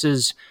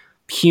sacrifices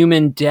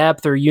human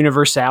depth or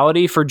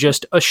universality for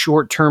just a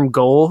short-term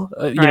goal.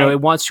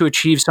 It wants to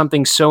achieve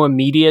something so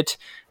immediate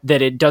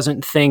that it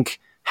doesn't think,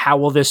 how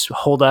will this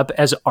hold up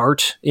as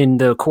art in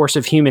the course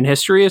of human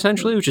history,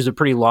 essentially, which is a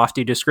pretty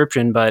lofty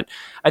description. But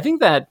I think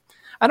that,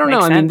 I don't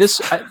know. I mean,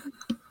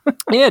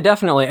 yeah,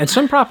 definitely. And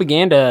some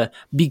propaganda,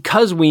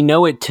 because we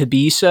know it to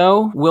be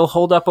so, will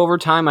hold up over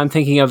time. I'm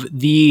thinking of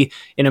in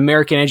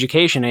American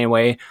education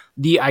anyway,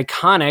 the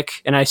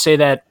iconic, and I say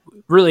that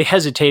really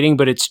hesitating,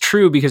 but it's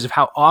true because of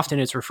how often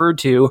it's referred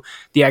to,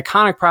 the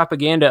iconic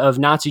propaganda of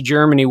Nazi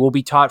Germany will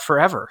be taught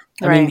forever.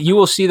 I mean, you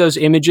will see those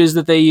images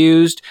that they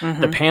used,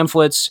 the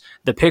pamphlets,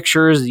 the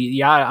pictures,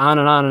 on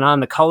and on and on,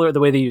 the color, the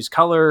way they use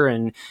color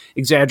and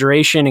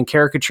exaggeration and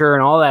caricature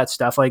and all that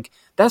stuff. Like,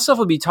 that stuff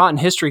will be taught in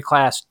history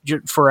class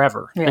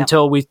forever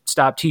until we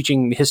stop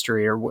teaching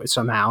history or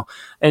somehow.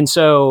 And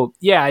so,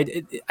 yeah,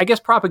 I guess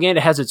propaganda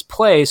has its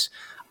place.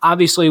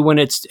 Obviously, when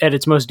it's at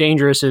its most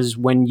dangerous is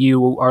when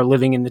you are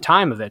living in the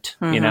time of it.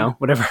 Mm-hmm. You know,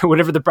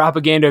 whatever the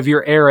propaganda of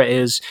your era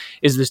is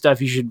the stuff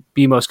you should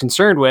be most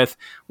concerned with.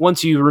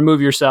 Once you remove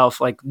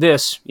yourself like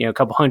this, a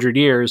couple hundred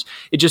years,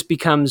 it just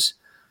becomes,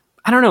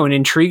 I don't know, an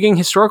intriguing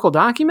historical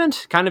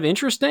document, kind of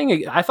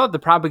interesting. I thought the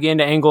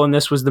propaganda angle in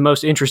this was the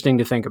most interesting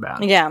to think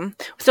about. Yeah.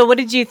 So what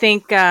did you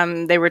think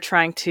they were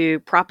trying to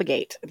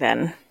propagate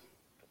then?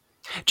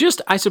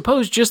 I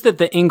suppose that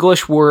the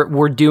English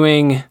were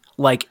doing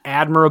like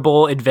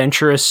admirable,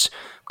 adventurous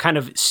kind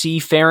of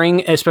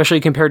seafaring, especially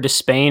compared to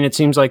Spain. It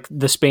seems like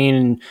the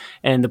Spain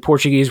and the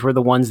Portuguese were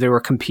the ones they were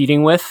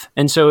competing with.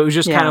 And so it was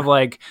just kind of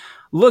like,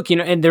 look,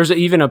 and there's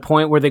even a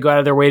point where they go out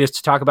of their way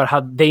to talk about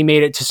how they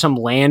made it to some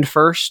land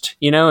first.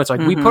 It's like,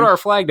 we put our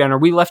flag down, or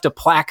we left a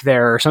plaque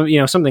there, or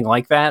something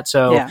like that.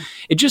 So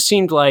it just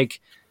seemed like,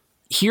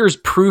 here's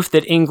proof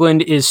that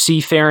England is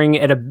seafaring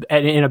in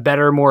a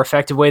better, more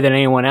effective way than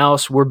anyone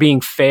else. We're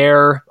being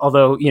fair,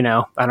 although,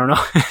 I don't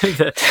know.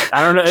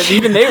 I don't know.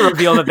 Even they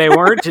reveal that they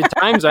weren't. At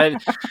times,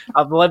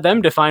 I'll let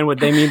them define what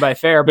they mean by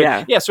fair.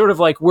 But yeah, sort of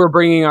like, we're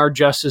bringing our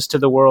justice to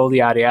the world,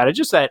 yada, yada.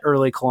 Just that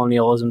early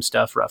colonialism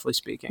stuff, roughly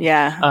speaking.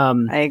 Yeah,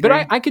 I agree.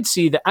 But I could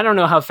see that. I don't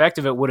know how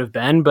effective it would have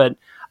been, but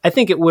I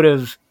think it would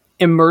have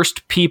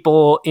immersed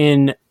people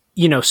in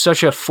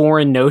such a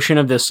foreign notion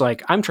of this,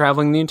 like, I'm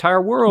traveling the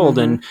entire world.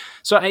 Mm-hmm. And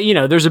so,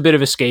 there's a bit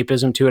of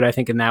escapism to it, I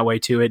think, in that way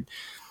too.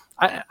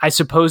 I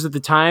suppose at the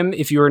time,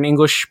 if you were an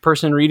English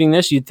person reading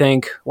this, you'd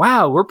think,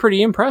 wow, we're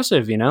pretty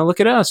impressive. Look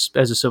at us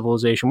as a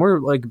civilization. We're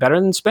like better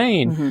than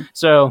Spain. Mm-hmm.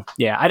 So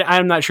yeah,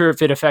 I'm not sure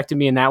if it affected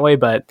me in that way,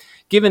 but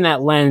given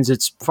that lens,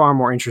 it's far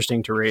more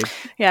interesting to read.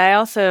 Yeah. I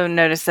also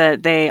noticed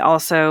that they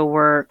also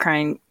were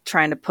trying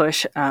to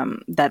push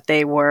that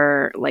they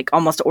were like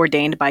almost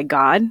ordained by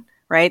God,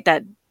 right?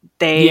 That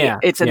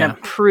it's an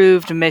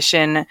approved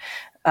mission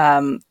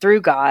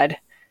through God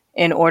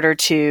in order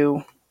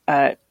to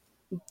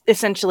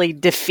essentially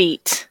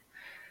defeat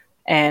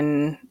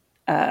and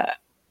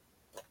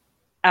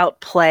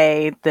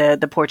outplay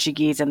the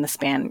Portuguese and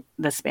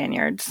the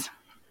Spaniards.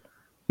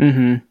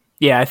 Mm-hmm.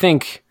 Yeah, I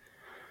think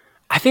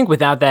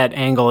without that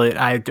angle,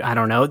 I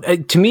don't know.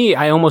 To me,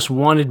 I almost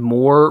wanted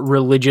more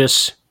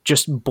religious,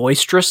 just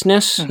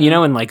boisterousness,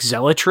 and like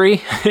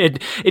zealotry.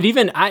 It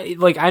even, I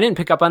didn't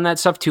pick up on that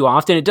stuff too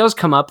often. It does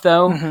come up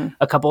though,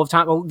 a couple of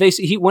times. Well,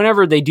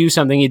 whenever they do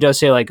something, he does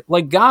say like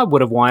God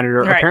would have wanted,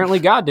 or apparently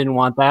God didn't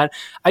want that.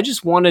 I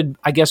just wanted,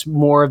 I guess,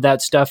 more of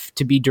that stuff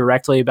to be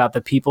directly about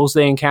the peoples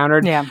they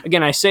encountered. Yeah.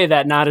 Again, I say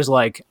that not as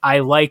like, I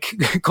like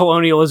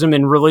colonialism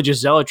and religious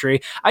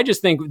zealotry. I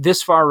just think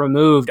this far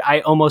removed, I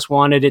almost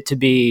wanted it to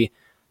be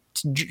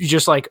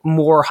just like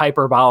more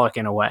hyperbolic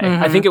in a way.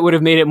 I think it would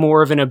have made it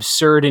more of an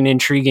absurd and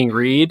intriguing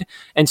read.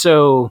 And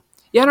so,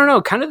 yeah, I don't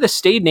know, kind of the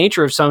staid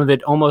nature of some of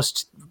it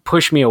almost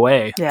pushed me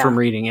away from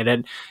reading it.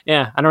 And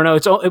yeah, I don't know.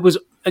 It was,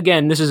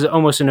 again, this is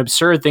almost an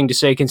absurd thing to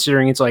say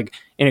considering it's like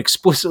an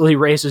explicitly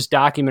racist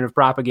document of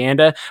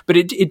propaganda, but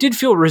it did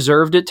feel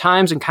reserved at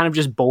times and kind of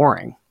just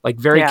boring, like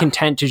very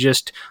content to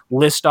just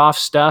list off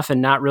stuff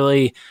and not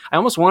really, I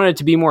almost wanted it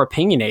to be more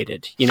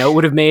opinionated. It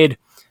would have made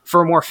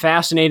for a more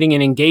fascinating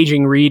and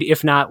engaging read,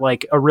 if not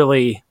like a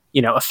really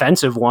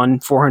offensive one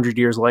 400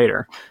 years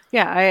later.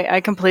 Yeah,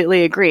 I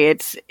completely agree.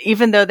 It's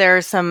even though there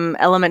are some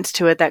elements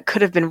to it that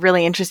could have been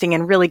really interesting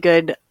and really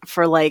good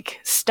for like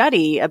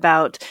study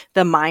about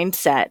the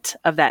mindset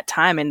of that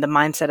time and the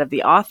mindset of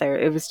the author,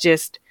 it was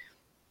just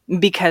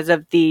because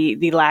of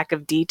the lack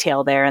of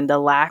detail there and the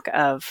lack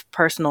of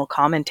personal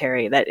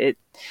commentary that it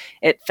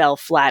fell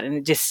flat. And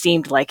it just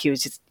seemed like he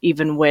was just,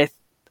 even with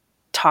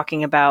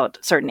talking about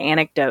certain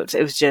anecdotes,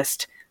 it was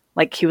just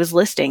like he was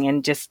listing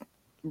and just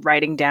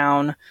writing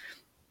down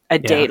a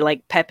date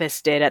like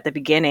Pepys did at the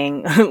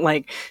beginning,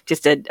 like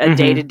just a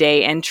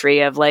day-to-day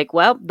entry of like,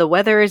 well, the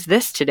weather is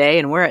this today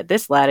and we're at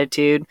this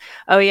latitude.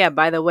 Oh yeah,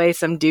 by the way,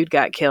 some dude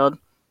got killed.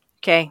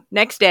 Okay,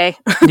 next day.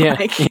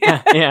 Yeah,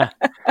 yeah.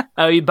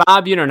 Oh,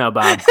 Bob, you don't know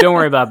Bob. Don't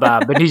worry about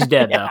Bob, but he's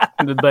dead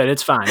though. But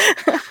it's fine.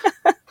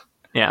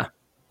 Yeah.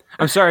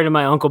 I'm sorry to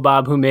my Uncle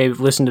Bob who may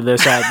listen to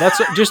this.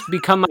 That's just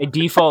become my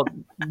default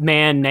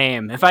man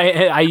name. If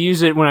I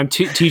use it when I'm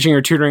teaching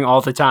or tutoring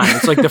all the time.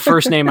 It's like the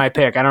first name I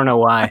pick. I don't know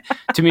why.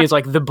 To me, it's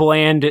like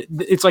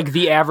it's like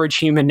the average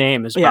human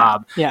name is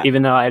Bob. Yeah.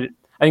 Even though I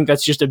think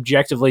that's just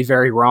objectively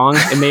very wrong.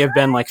 It may have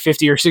been like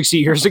 50 or 60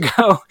 years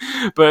ago,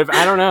 but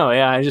I don't know.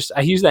 Yeah,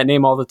 I use that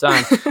name all the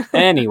time.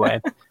 Anyway.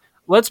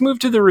 Let's move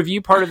to the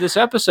review part of this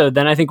episode.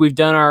 Then I think we've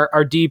done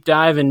our deep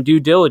dive and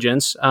due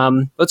diligence.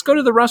 Let's go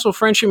to the Russell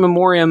French in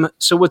Memoriam,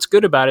 So What's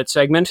Good About It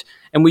segment.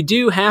 And we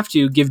do have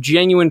to give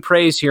genuine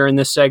praise here in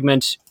this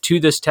segment to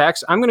this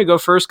text. I'm going to go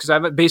first because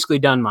I've basically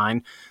done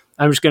mine.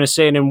 I'm just going to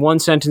say it in one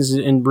sentence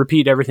and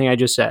repeat everything I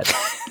just said.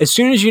 As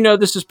soon as you know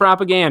this is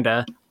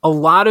propaganda, a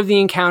lot of the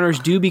encounters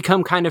do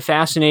become kind of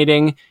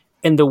fascinating.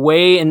 And the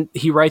way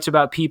he writes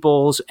about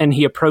peoples and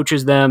he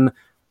approaches them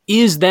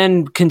is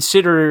then I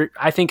consider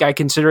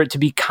it to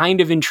be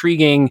kind of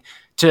intriguing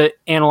to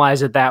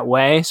analyze it that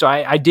way. So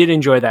I did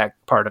enjoy that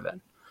part of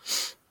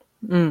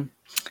it.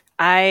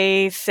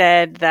 I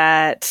said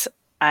that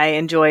I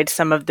enjoyed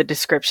some of the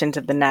descriptions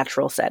of the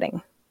natural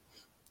setting.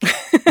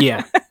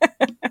 Yeah.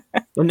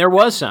 And there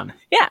was some.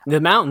 Yeah.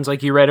 The mountains,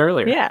 like you read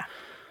earlier. Yeah.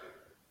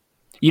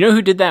 You know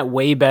who did that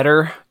way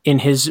better in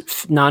his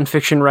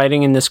nonfiction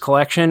writing in this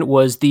collection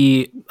was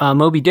the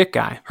Moby Dick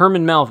guy,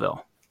 Herman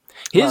Melville.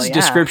 His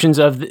descriptions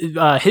of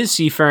his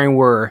seafaring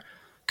were,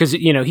 because,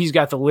 he's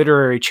got the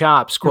literary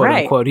chops, quote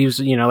unquote. He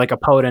was, like a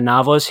poet and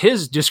novelist.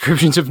 His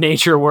descriptions of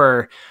nature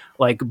were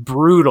like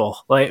brutal,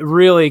 like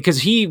really,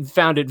 because he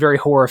found it very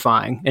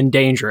horrifying and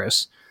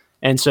dangerous.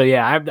 And so,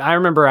 I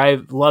remember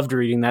I loved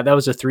reading that. That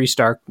was a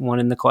 3-star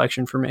one in the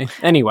collection for me.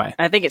 Anyway.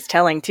 I think it's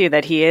telling, too,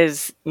 that he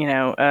is,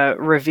 a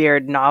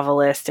revered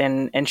novelist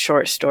and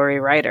short story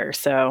writer.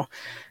 So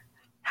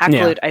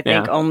Hakluyt, I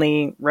think,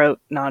 only wrote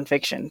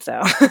nonfiction.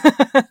 So,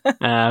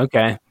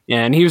 okay.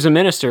 Yeah, and he was a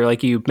minister,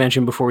 like you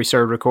mentioned before we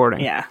started recording.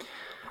 Yeah.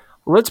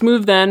 Let's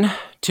move then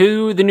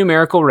to the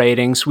numerical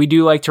ratings. We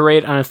do like to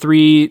rate on a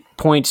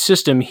 3-point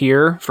system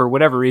here. For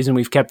whatever reason,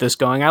 we've kept this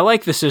going. I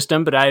like the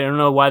system, but I don't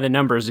know why the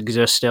numbers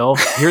exist still.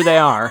 Here they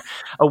are.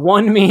 A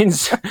 1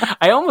 means,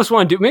 I almost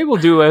want to do, maybe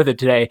we'll do it with it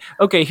today.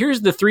 Okay,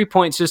 here's the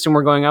 3-point system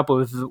we're going up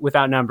with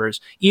without numbers.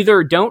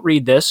 Either don't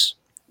read this,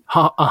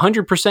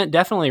 100%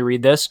 definitely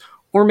read this,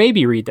 or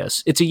maybe read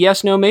this. It's a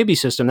yes, no, maybe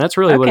system. That's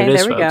really what it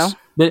is, folks.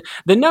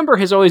 The number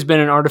has always been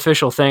an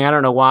artificial thing. I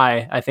don't know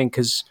why. I think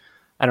because,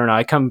 I don't know,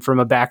 I come from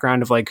a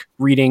background of like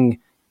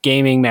reading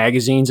gaming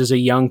magazines as a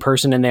young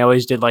person, and they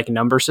always did like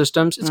number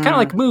systems. It's kind of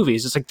like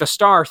movies. It's like the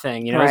star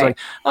thing, It's like,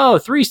 oh,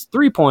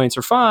 three points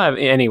or 5.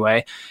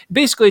 Anyway,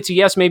 basically it's a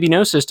yes, maybe,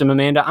 no system,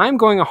 Amanda. I'm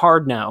going a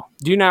hard no.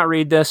 Do not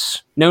read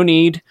this. No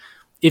need.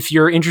 If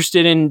you're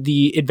interested in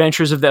the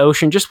adventures of the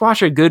ocean, just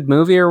watch a good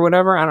movie or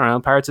whatever. I don't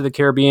know, Pirates of the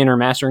Caribbean or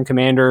Master and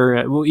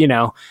Commander,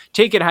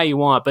 take it how you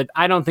want. But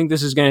I don't think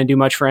this is going to do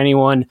much for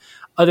anyone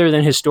other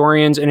than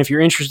historians. And if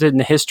you're interested in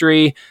the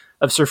history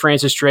of Sir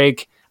Francis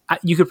Drake,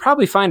 you could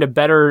probably find a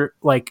better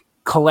like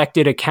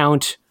collected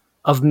account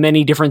of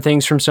many different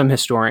things from some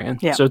historian.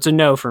 Yeah. So it's a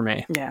no for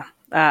me. Yeah.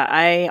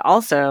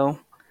 That's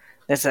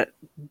a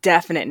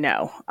definite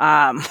no.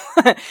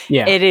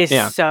 It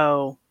is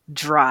so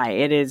dry.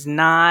 It is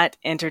not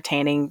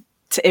entertaining.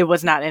 It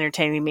was not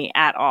entertaining me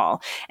at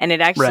all. And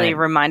it actually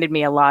reminded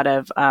me a lot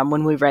of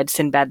when we read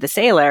Sinbad the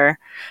Sailor,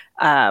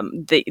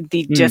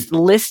 the just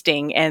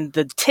listing and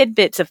the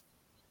tidbits of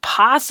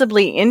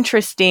possibly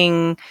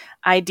interesting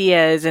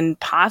ideas and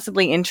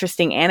possibly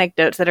interesting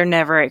anecdotes that are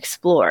never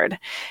explored.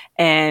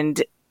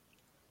 And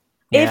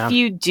if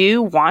you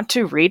do want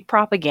to read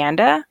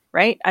propaganda,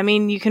 right? I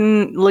mean, you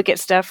can look at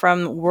stuff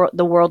from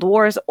the world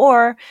wars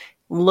or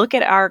look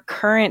at our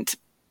current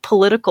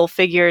political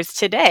figures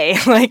today.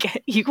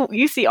 Like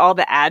you see all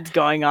the ads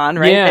going on,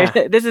 right?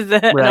 Yeah. This is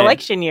an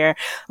election year.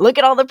 Look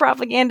at all the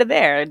propaganda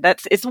there.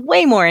 It's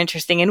way more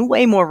interesting and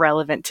way more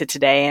relevant to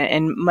today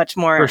and much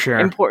more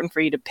important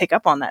for you to pick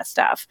up on that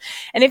stuff.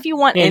 And if you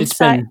want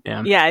insight,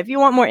 if you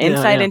want more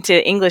insight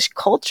into English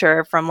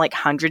culture from like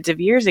hundreds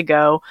of years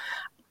ago,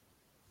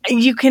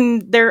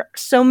 there are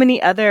so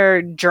many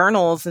other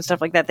journals and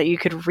stuff like that you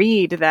could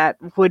read that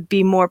would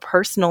be more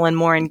personal and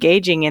more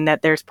engaging, and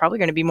that there's probably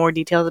going to be more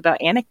details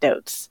about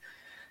anecdotes.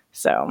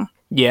 So,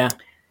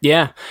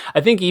 Yeah,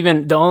 I think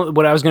even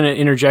what I was going to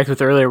interject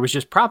with earlier was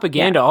just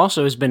propaganda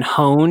also has been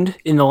honed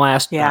in the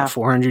last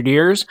 400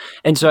 years.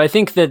 And so I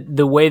think that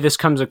the way this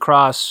comes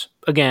across,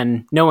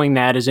 again, knowing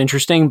that is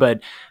interesting, but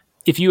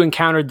if you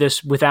encountered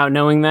this without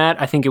knowing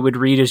that, I think it would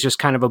read as just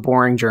kind of a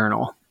boring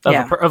journal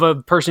of a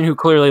person who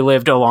clearly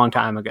lived a long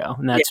time ago.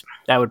 And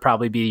that would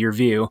probably be your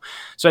view.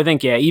 So I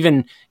think,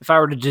 even if I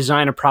were to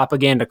design a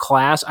propaganda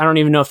class, I don't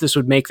even know if this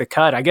would make the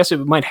cut. I guess it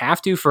might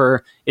have to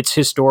for its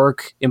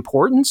historic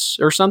importance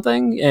or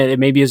something. It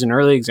maybe is an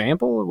early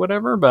example or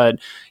whatever. But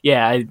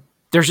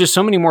there's just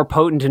so many more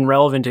potent and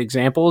relevant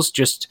examples.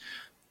 Just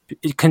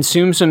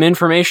consume some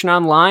information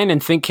online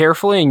and think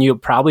carefully, and you'll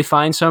probably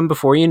find some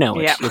before you know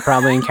it. You'll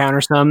probably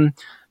encounter some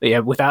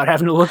without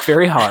having to look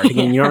very hard.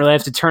 Again, you don't really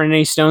have to turn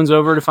any stones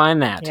over to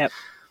find that.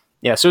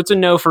 So it's a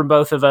no for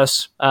both of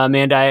us.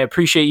 Amanda, I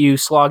appreciate you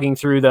slogging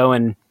through, though,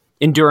 and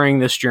enduring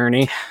this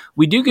journey.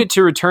 We do get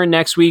to return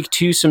next week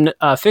to some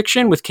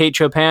fiction with Kate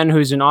Chopin,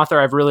 who's an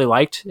author I've really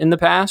liked in the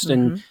past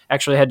and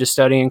actually had to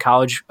study in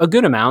college a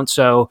good amount.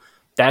 So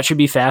that should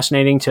be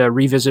fascinating to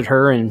revisit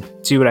her and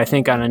see what I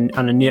think on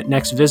a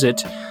next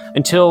visit.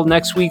 Until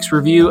next week's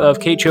review of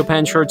Kate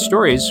Chopin's short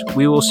stories,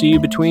 we will see you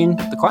between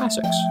the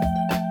classics.